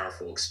very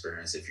powerful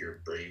experience. If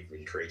you're brave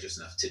and courageous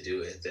enough to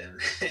do it, then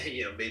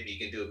maybe you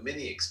can do a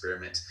mini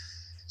experiment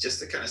just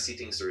to kind of see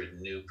things through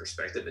a new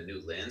perspective, a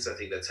new lens. I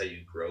think that's how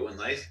you grow in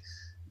life.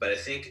 But I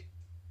think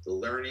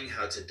learning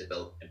how to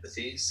develop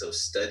empathy, so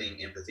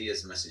studying empathy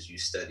as much as you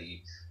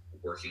study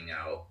working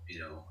out,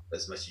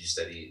 as much as you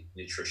study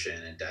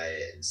nutrition and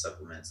diet and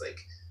supplements, like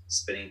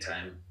spending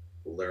time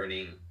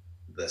learning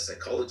the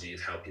psychology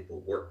of how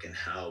people work and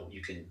how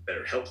you can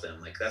better help them.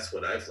 Like, that's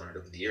what I've learned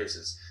over the years.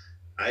 Is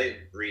I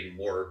read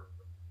more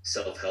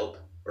self-help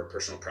or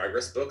personal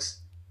progress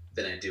books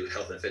than I do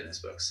health and fitness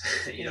books.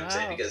 What I'm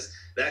saying? Because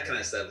that kind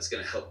of stuff is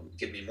going to help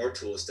give me more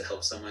tools to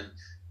help someone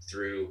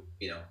through,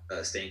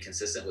 staying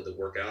consistent with the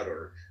workout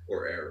or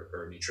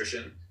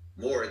nutrition,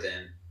 more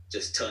than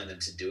just telling them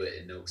to do it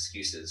and no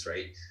excuses,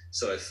 right?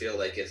 So I feel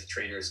like if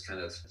trainers kind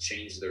of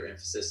change their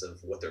emphasis of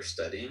what they're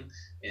studying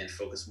and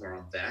focus more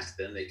on that,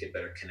 then they could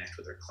better connect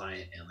with their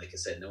client. And like I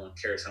said, no one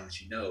cares how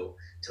much you know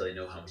till they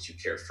know how much you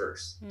care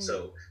first.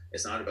 So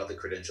it's not about the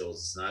credentials,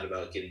 it's not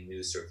about getting new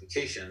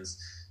certifications.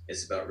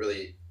 It's about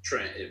really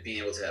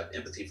being able to have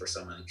empathy for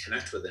someone and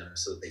connect with them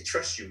so that they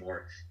trust you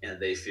more and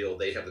they feel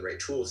they have the right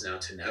tools now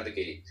to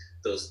navigate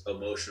those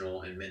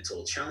emotional and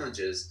mental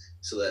challenges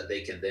so that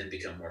they can then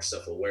become more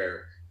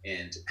self-aware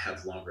and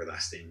have longer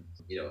lasting,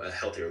 a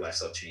healthier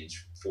lifestyle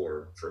change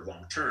for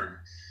long term.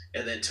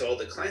 And then to all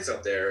the clients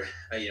out there,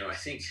 I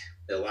think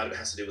a lot of it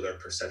has to do with our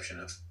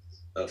perception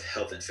of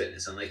health and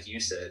fitness. And like you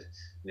said,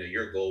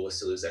 your goal was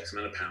to lose X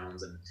amount of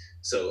pounds. And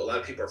so a lot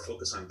of people are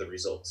focused on the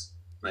results.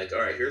 Like,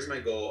 all right, here's my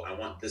goal. I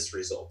want this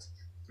result.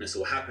 And so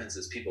what happens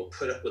is people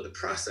put up with the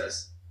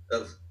process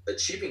of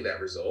achieving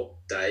that result,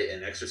 diet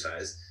and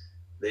exercise.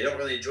 They don't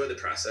really enjoy the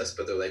process,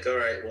 but they're like, all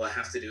right, well, I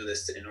have to do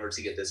this in order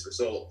to get this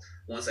result.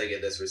 Once I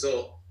get this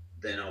result,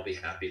 then I'll be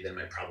happy. Then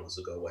my problems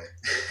will go away.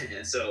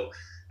 And so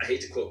I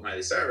hate to quote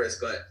Miley Cyrus,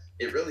 but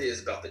it really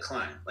is about the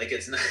climb. Like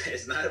it's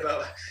not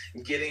about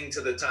getting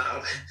to the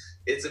top.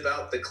 It's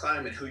about the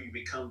climb and who you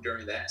become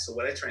during that. So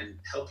what I try and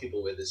help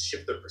people with is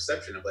shift their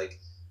perception of like,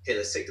 hey,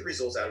 let's take the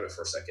results out of it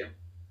for a second.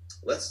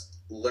 Let's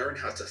learn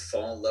how to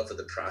fall in love with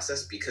the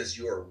process because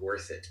you are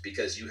worth it,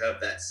 because you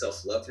have that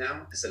self-love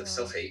now instead of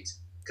self-hate,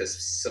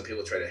 because some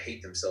people try to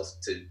hate themselves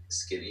to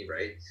skinny,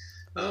 right?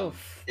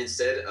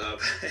 Instead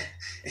of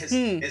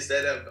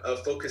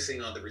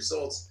focusing on the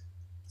results,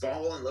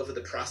 fall in love with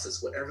the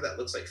process, whatever that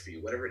looks like for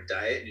you, whatever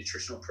diet,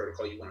 nutritional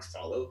protocol you want to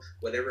follow,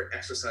 whatever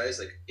exercise,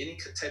 like any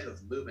type of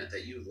movement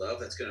that you love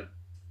that's going to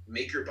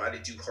make your body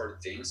do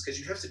hard things, because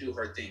you have to do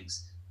hard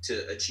things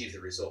to achieve the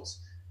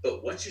results.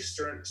 But once you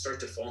start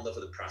to fall in love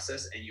with the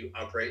process and you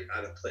operate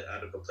out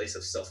of a place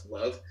of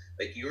self-love,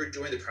 like you're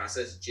doing the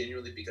process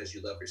genuinely because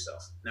you love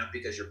yourself, not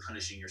because you're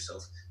punishing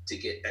yourself to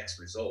get X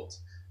result.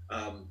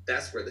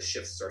 That's where the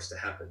shift starts to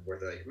happen, where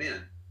they're like,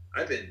 man,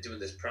 I've been doing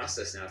this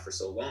process now for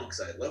so long because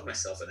I love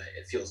myself and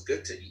it feels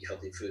good to eat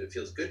healthy food. It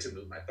feels good to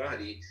move my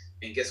body.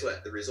 And guess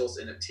what? The results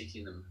end up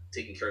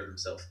taking care of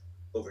themselves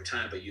over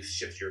time, but you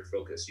shift your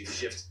focus. You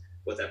shift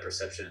what that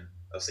perception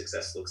of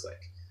success looks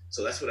like.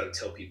 So that's what I would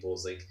tell people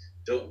is like,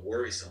 don't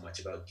worry so much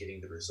about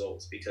getting the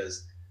results,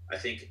 because I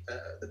think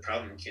the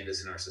problem,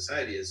 Candace, in our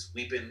society is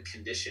we've been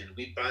conditioned,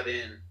 we bought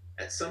in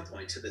at some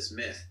point to this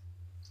myth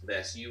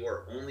that you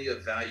are only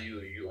of value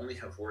or you only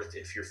have worth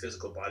if your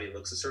physical body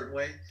looks a certain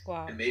way.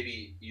 Wow. And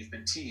maybe you've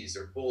been teased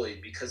or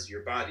bullied because of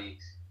your body,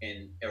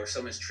 or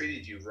someone's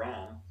treated you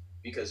wrong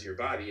because of your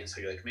body. And so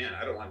you're like, man,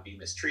 I don't want to be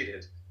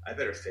mistreated. I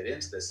better fit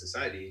into this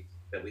society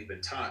that we've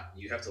been taught.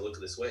 You have to look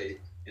this way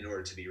in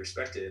order to be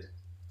respected.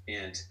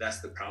 And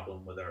that's the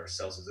problem with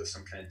ourselves, is there's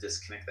some kind of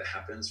disconnect that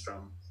happens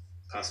from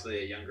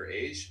possibly a younger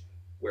age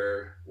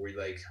where we're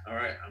like, all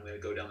right, I'm going to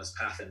go down this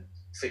path and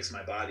fix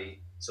my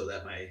body so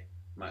that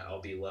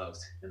I'll be loved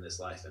in this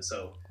life. And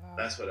so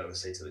that's what I would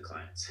say to the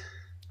clients.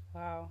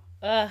 Wow.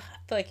 I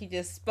feel like you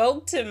just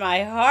spoke to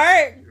my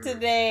heart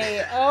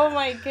today. Oh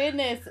my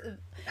goodness.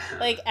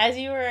 Like as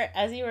you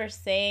were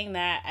saying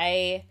that,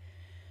 I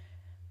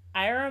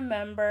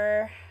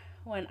remember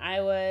when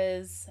I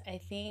was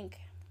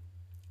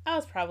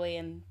probably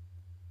in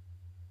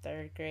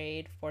 3rd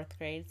grade, 4th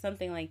grade,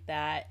 something like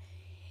that.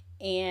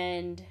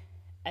 And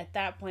at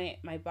that point,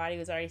 my body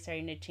was already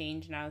starting to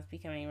change and I was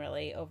becoming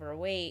really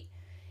overweight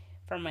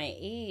for my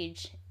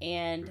age.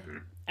 And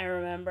I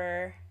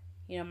remember,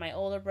 my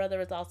older brother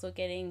was also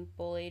getting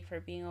bullied for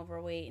being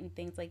overweight and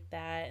things like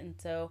that. And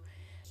so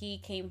he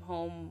came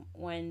home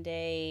one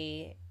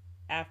day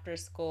after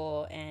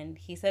school and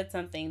he said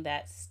something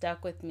that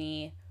stuck with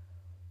me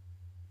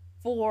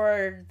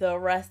for the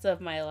rest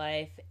of my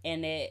life,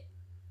 and it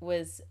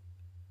was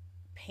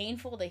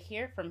painful to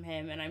hear from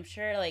him. And I'm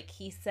sure like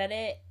he said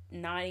it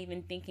not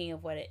even thinking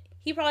of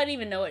he probably didn't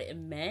even know what it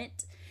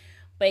meant,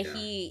 but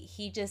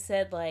he just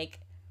said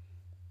like,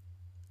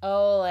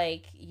 oh,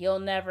 like you'll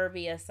never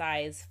be a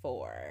size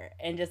 4,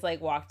 and just like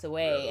walked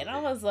away. Really? And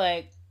I was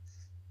like,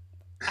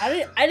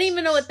 I didn't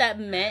even know what that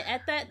meant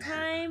at that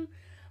time.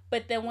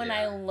 But then when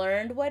I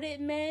learned what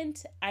it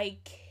meant, I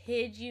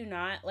kid you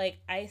not, like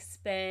I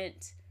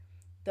spent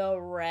the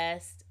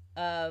rest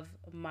of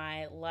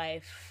my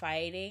life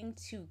fighting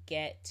to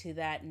get to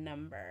that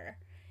number.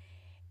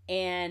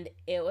 And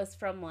it was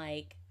from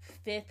like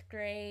 5th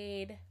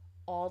grade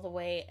all the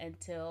way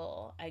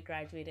until I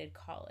graduated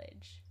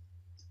college.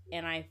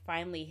 And I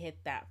finally hit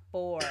that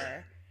 4.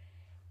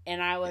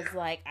 And I was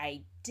like,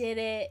 I did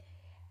it.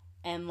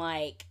 And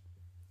like,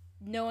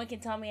 no one can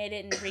tell me I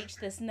didn't reach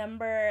this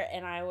number.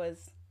 And I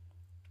was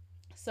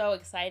so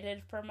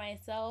excited for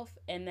myself.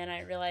 And then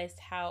I realized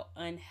how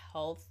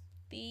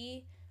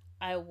unhealthy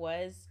I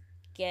was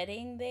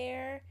getting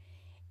there.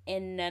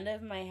 And none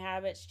of my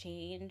habits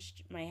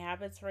changed. My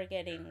habits were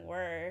getting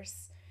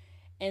worse.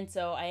 And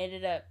so I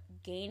ended up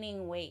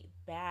gaining weight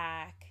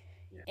back.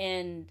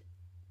 And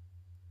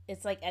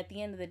it's like at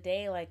the end of the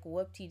day, like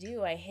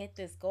whoop-de-doo, I hit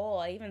this goal.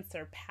 I even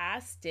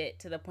surpassed it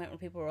to the point where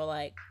people were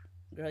like,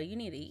 girl, you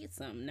need to eat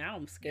some. Now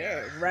I'm Yeah.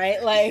 scared,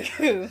 right? Like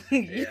you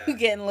Yeah.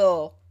 getting a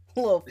little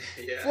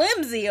Yeah.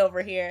 flimsy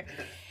over here.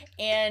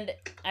 And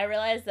I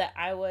realized that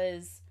I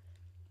was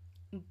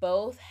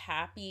both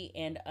happy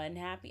and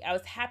unhappy. I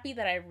was happy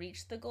that I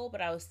reached the goal,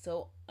 but I was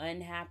so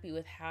unhappy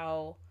with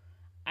how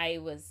I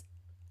was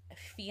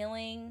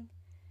feeling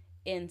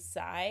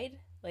inside.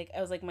 Like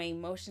I was like, my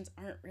emotions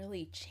aren't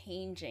really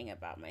changing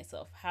about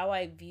myself. How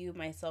I view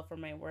myself or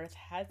my worth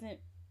hasn't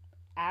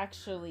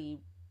actually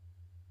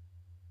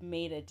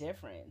made a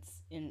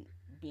difference in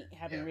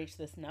having Yeah. reached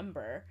this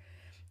number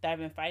that I've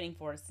been fighting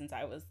for since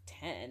I was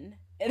 10.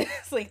 And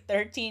it's like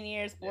 13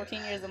 years,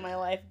 14 years of my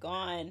life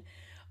gone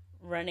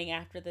running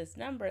after this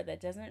number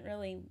that doesn't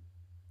really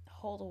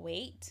hold a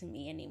weight to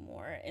me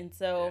anymore. And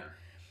so Yeah.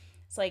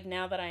 it's like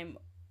now that I'm,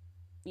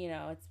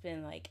 it's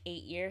been like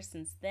 8 years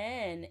since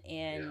then, Yeah.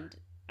 and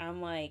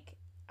I'm like,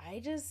 I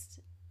just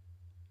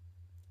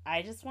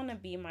want to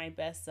be my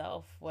best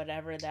self,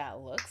 whatever that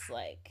looks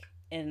like.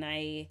 And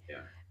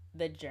Yeah.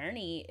 the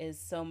journey is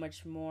so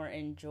much more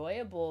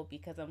enjoyable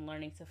because I'm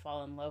learning to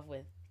fall in love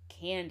with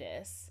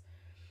Candace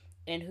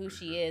and who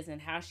she Mhm. is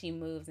and how she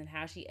moves and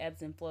how she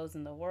ebbs and flows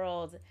in the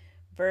world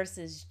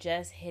versus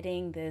just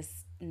hitting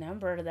this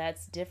number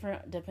that's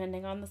different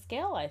depending on the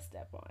scale I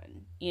step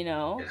on, you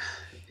know? Yeah.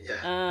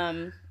 Yeah.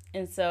 Um,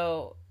 and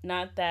so,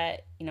 not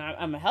that,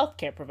 I'm a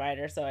healthcare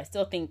provider, so I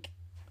still think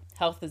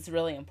health is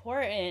really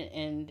important.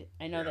 And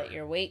I know Yeah. that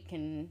your weight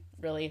can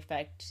really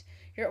affect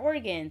your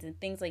organs and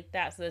things like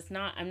that. So,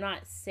 I'm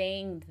not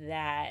saying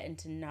that and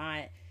to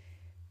not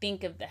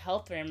think of the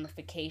health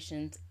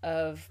ramifications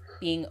of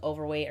being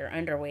overweight or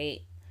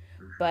underweight,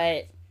 Mhm.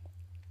 but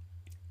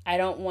I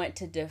don't want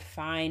to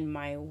define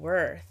my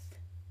worth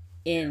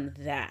Yeah. in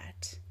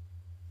that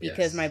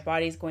because my Yes.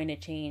 body's going to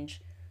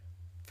change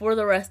for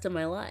the rest of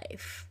my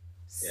life.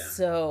 Yeah.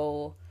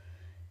 So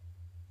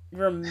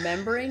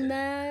remembering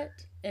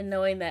that and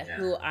knowing that Yeah.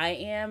 who I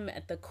am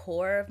at the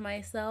core of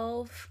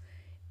myself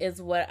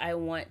is what I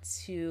want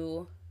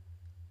to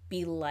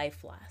be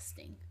life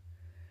lasting.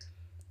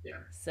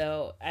 Yeah.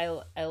 So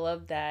I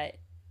love that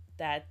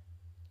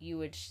you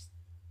would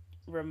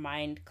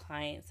remind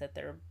clients that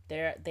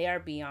they are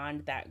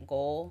beyond that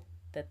goal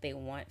that they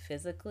want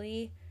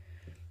physically,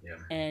 Yeah.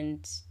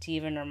 and to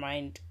even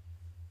remind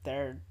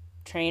their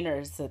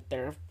trainers that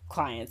their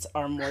clients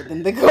are more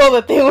than the goal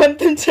that they want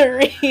them to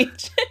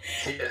reach.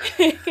 Yeah.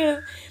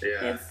 Because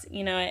Yeah. it's,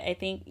 I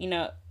think,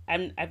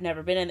 I've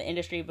never been in the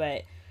industry,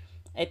 but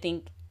I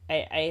think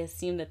I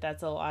assume that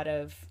that's a lot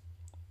of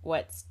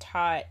what's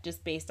taught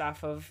just based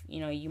off of,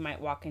 you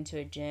might walk into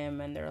a gym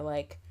and they're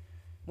like,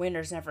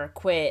 winners never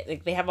quit.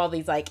 Like they have all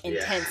these like Yeah.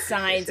 intense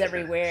signs Yeah.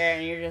 everywhere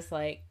and you're just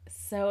like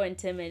so Yeah.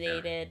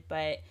 intimidated,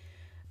 but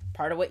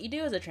part of what you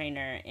do as a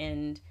trainer.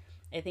 And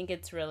I think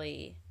it's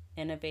really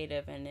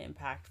innovative and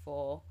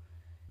impactful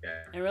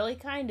Yeah. and really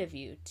kind of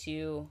you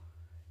to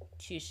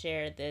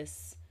share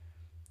this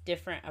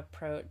different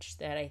approach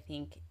that I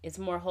think is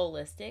more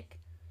holistic,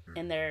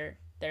 and their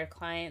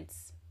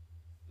clients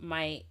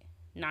might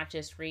not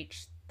just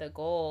reach the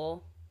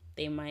goal,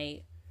 they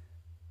might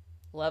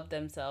love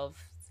themselves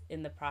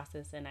in the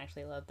process and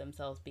actually love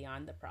themselves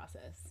beyond the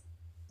process.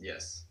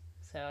 Yes.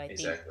 So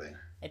Exactly.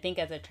 I think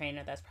as a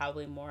trainer that's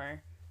probably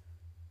more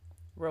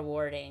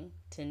rewarding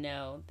to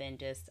know than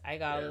just I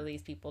got all Yeah. of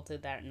these people to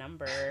that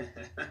number.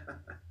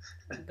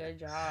 Good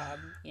job,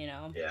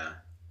 Yeah.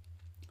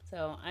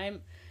 So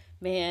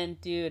man,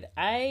 dude,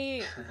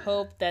 I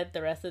hope that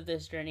the rest of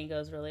this journey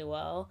goes really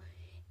well,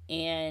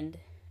 and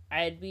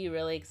I'd be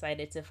really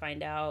excited to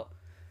find out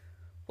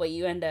what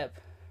you end up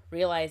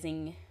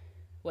realizing,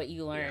 what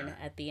you learn Yeah.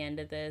 at the end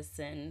of this,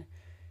 and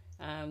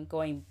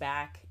going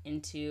back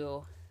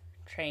into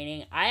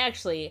training.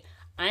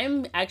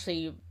 I'm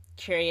actually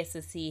curious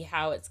to see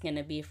how it's going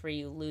to be for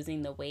you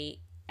losing the weight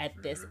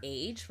at this Mhm.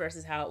 age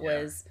versus how it Yeah.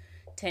 was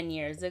 10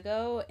 years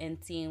ago,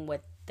 and seeing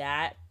what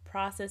that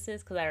process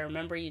is, because I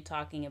remember you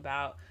talking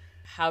about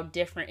how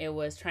different it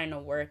was trying to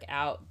work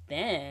out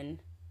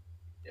then,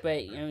 Yeah.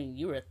 but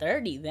you were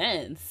 30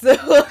 then. So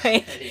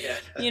like,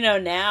 Yeah.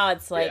 now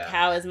it's like, Yeah.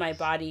 how is my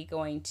body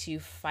going to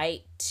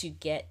fight to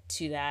get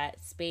to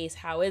that space?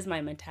 How is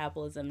my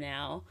metabolism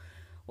now?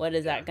 What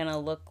is Yeah. that gonna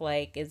look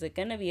like? Is it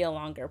gonna be a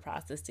longer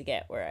process to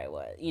get where I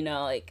was?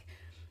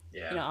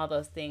 Yeah. All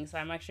those things. So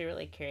I'm actually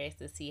really curious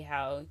to see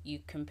how you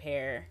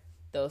compare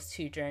those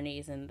two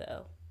journeys and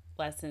the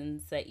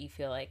lessons that you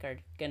feel like are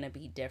gonna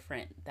be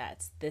different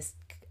that's this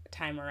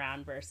time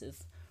around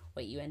versus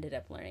what you ended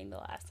up learning the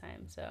last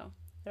time. So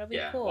that'll be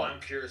Yeah. Well, cool. I'm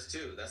curious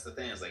too. That's the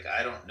thing. Is like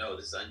I don't know.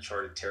 This is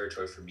uncharted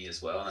territory for me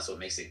as well, and that's what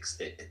makes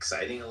it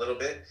exciting a little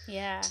bit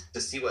Yeah. to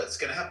see what's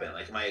going to happen.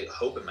 Like my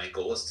hope and my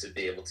goal is to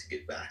be able to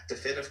get back to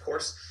fit, of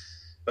course,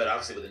 but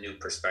obviously with a new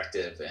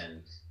perspective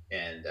and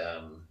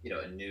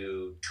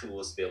new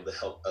tools to be able to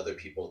help other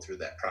people through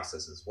that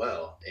process as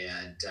well.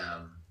 And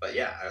but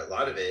yeah, a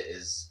lot of it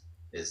is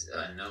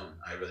unknown.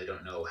 I really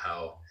don't know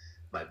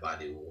my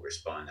body will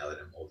respond now that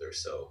I'm older.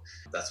 So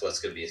that's what's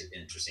going to be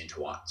interesting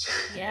to watch.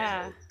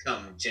 Yeah.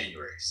 Come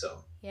January.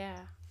 So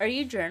yeah. Are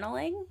you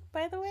journaling,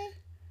 by the way?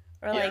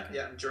 Or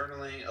I'm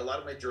journaling a lot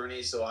of my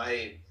journey. So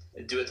I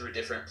do it through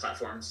different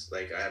platforms.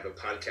 Like I have a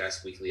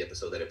podcast weekly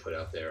episode that I put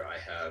out there. I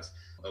have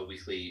a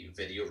weekly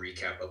video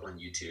recap up on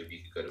YouTube.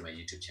 You can go to my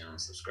YouTube channel and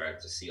subscribe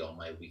to see all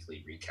my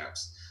weekly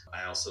recaps.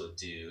 I also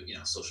do,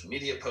 social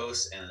media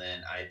posts, and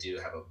then I do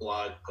have a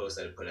blog post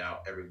that I put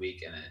out every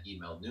week and an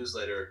email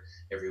newsletter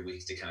every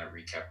week to kind of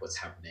recap what's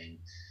happening,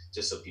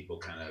 just so people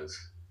kind of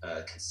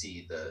can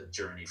see the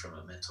journey from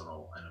a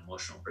mental and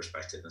emotional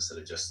perspective instead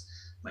of just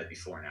my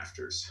before and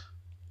afters.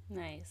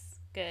 Nice.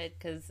 Good.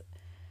 Because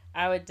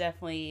I would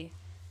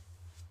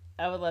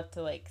love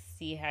to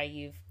see how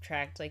you've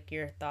tracked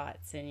your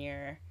thoughts and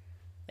your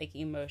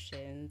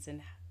emotions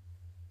and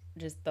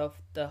just the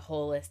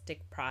holistic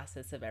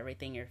process of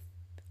everything you're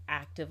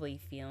actively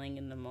feeling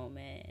in the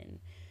moment. And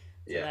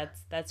so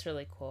that's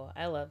really cool.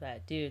 I love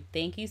that, dude.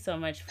 Thank you so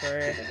much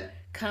for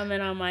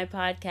coming on my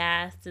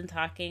podcast and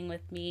talking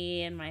with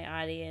me and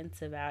my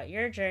audience about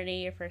your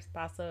journey, your first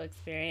Basso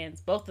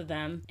experience, both of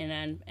them,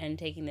 and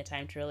taking the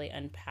time to really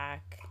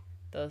unpack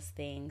those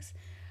things.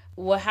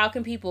 Well, how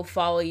can people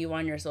follow you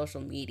on your social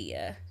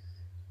media?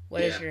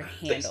 What is your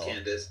handle? Thanks,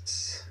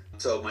 Candace.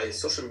 So my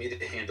social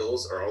media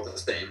handles are all the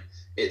same.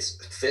 It's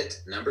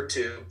fit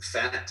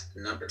fat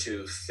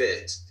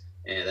fit,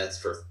 and that's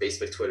for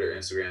Facebook, Twitter,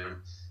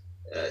 Instagram,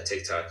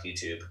 TikTok,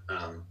 YouTube.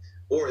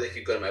 Or they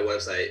could go to my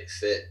website,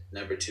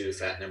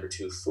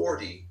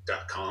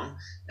 fat40.com,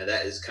 and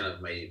that is kind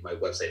of my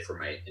website for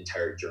my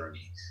entire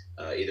journey,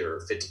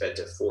 either fit to fat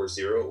to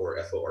 40 or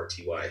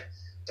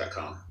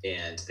forty.com,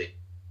 and they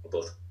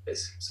both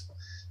ways. So,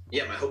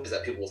 my hope is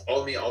that people will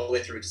follow me all the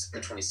way through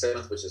December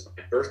 27th, which is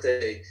my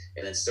birthday,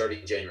 and then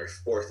starting January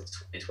 4th of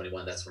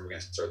 2021, that's when we're going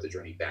to start the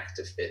journey back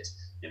to fit,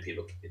 and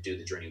people can do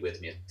the journey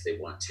with me if they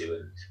want to,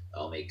 and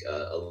I'll make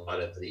a lot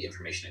of the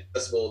information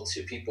accessible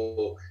to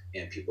people,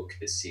 and people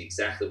can see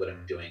exactly what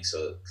I'm doing.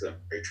 So, because I'm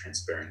very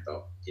transparent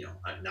about,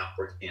 I'm not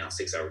working out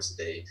 6 hours a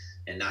day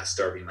and not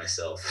starving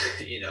myself,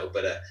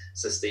 but a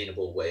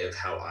sustainable way of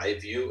how I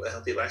view a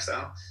healthy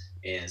lifestyle.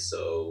 And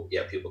so,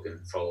 people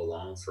can follow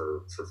along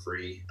for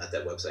free at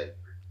that website.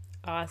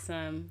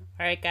 Awesome.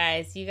 All right,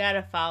 guys, you got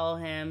to follow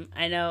him.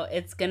 I know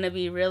it's going to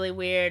be really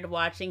weird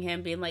watching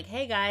him being like,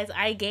 hey, guys,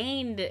 I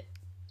gained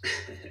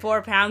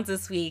 4 pounds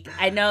this week.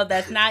 I know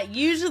that's not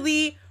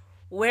usually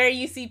where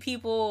you see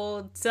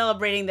people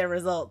celebrating their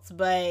results,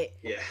 but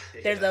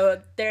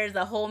there's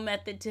a whole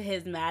method to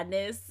his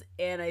madness,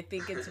 and I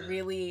think it's a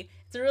really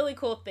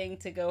cool thing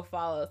to go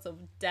follow. So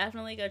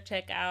definitely go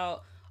check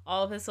out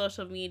all of his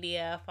social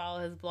media, follow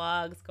his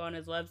blogs, go on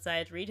his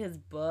website, read his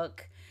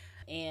book,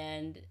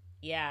 and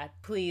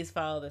please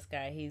follow this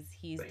guy.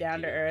 He's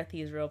down to earth.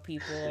 He's real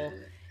people,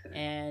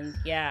 and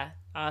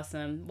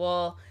awesome.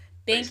 Well,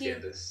 thank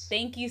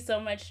you so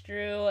much,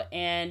 Drew,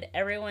 and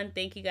everyone.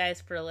 Thank you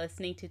guys for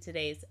listening to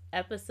today's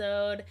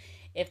episode.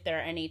 If there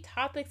are any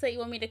topics that you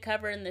want me to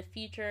cover in the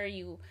future,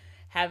 you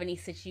have any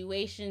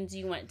situations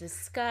you want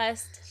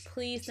discussed,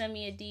 please send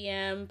me a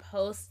DM,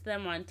 post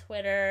them on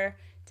Twitter,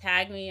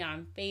 tag me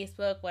on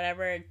Facebook,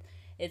 whatever.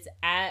 It's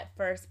at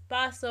First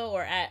Basso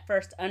or at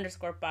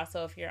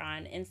First_Basso if you're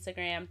on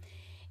Instagram.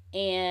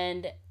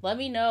 And let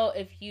me know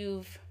if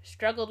you've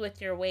struggled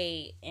with your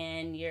weight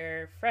and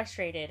you're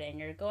frustrated and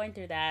you're going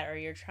through that, or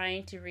you're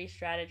trying to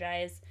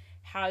re-strategize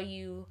how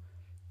you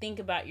think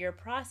about your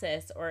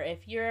process, or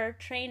if you're a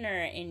trainer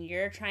and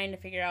you're trying to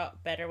figure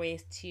out better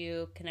ways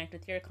to connect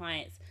with your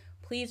clients.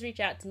 Please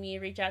reach out to me,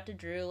 reach out to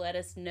Drew, let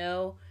us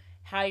know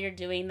how you're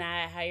doing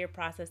that, how you're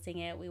processing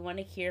it. We want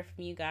to hear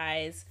from you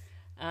guys,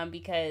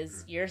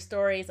 because your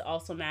stories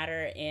also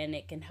matter and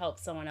it can help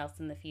someone else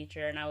in the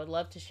future. And I would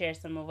love to share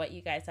some of what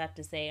you guys have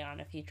to say on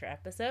a future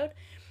episode.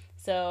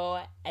 So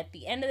at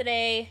the end of the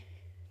day,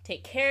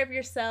 take care of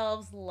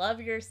yourselves,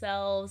 love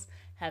yourselves,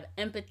 have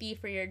empathy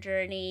for your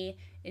journey,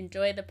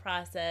 enjoy the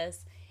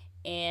process,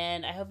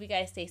 and I hope you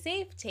guys stay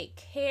safe, take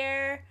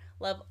care,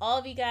 love all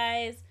of you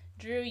guys.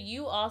 Drew,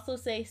 you also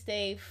stay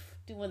safe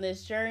doing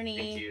this journey.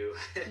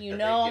 Thank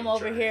you. I'm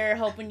over here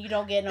hoping you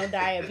don't get no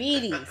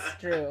diabetes,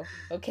 Drew.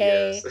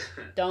 Okay? Yes.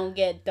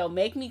 Don't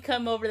make me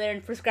come over there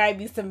and prescribe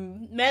you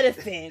some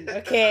medicine,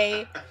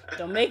 okay?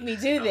 Don't make me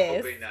do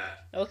this. Hoping not.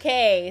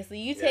 Okay, so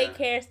you take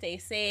care, stay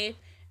safe,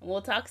 and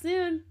we'll talk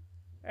soon.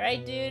 All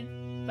right,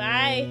 dude.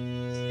 Bye.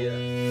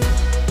 Yeah.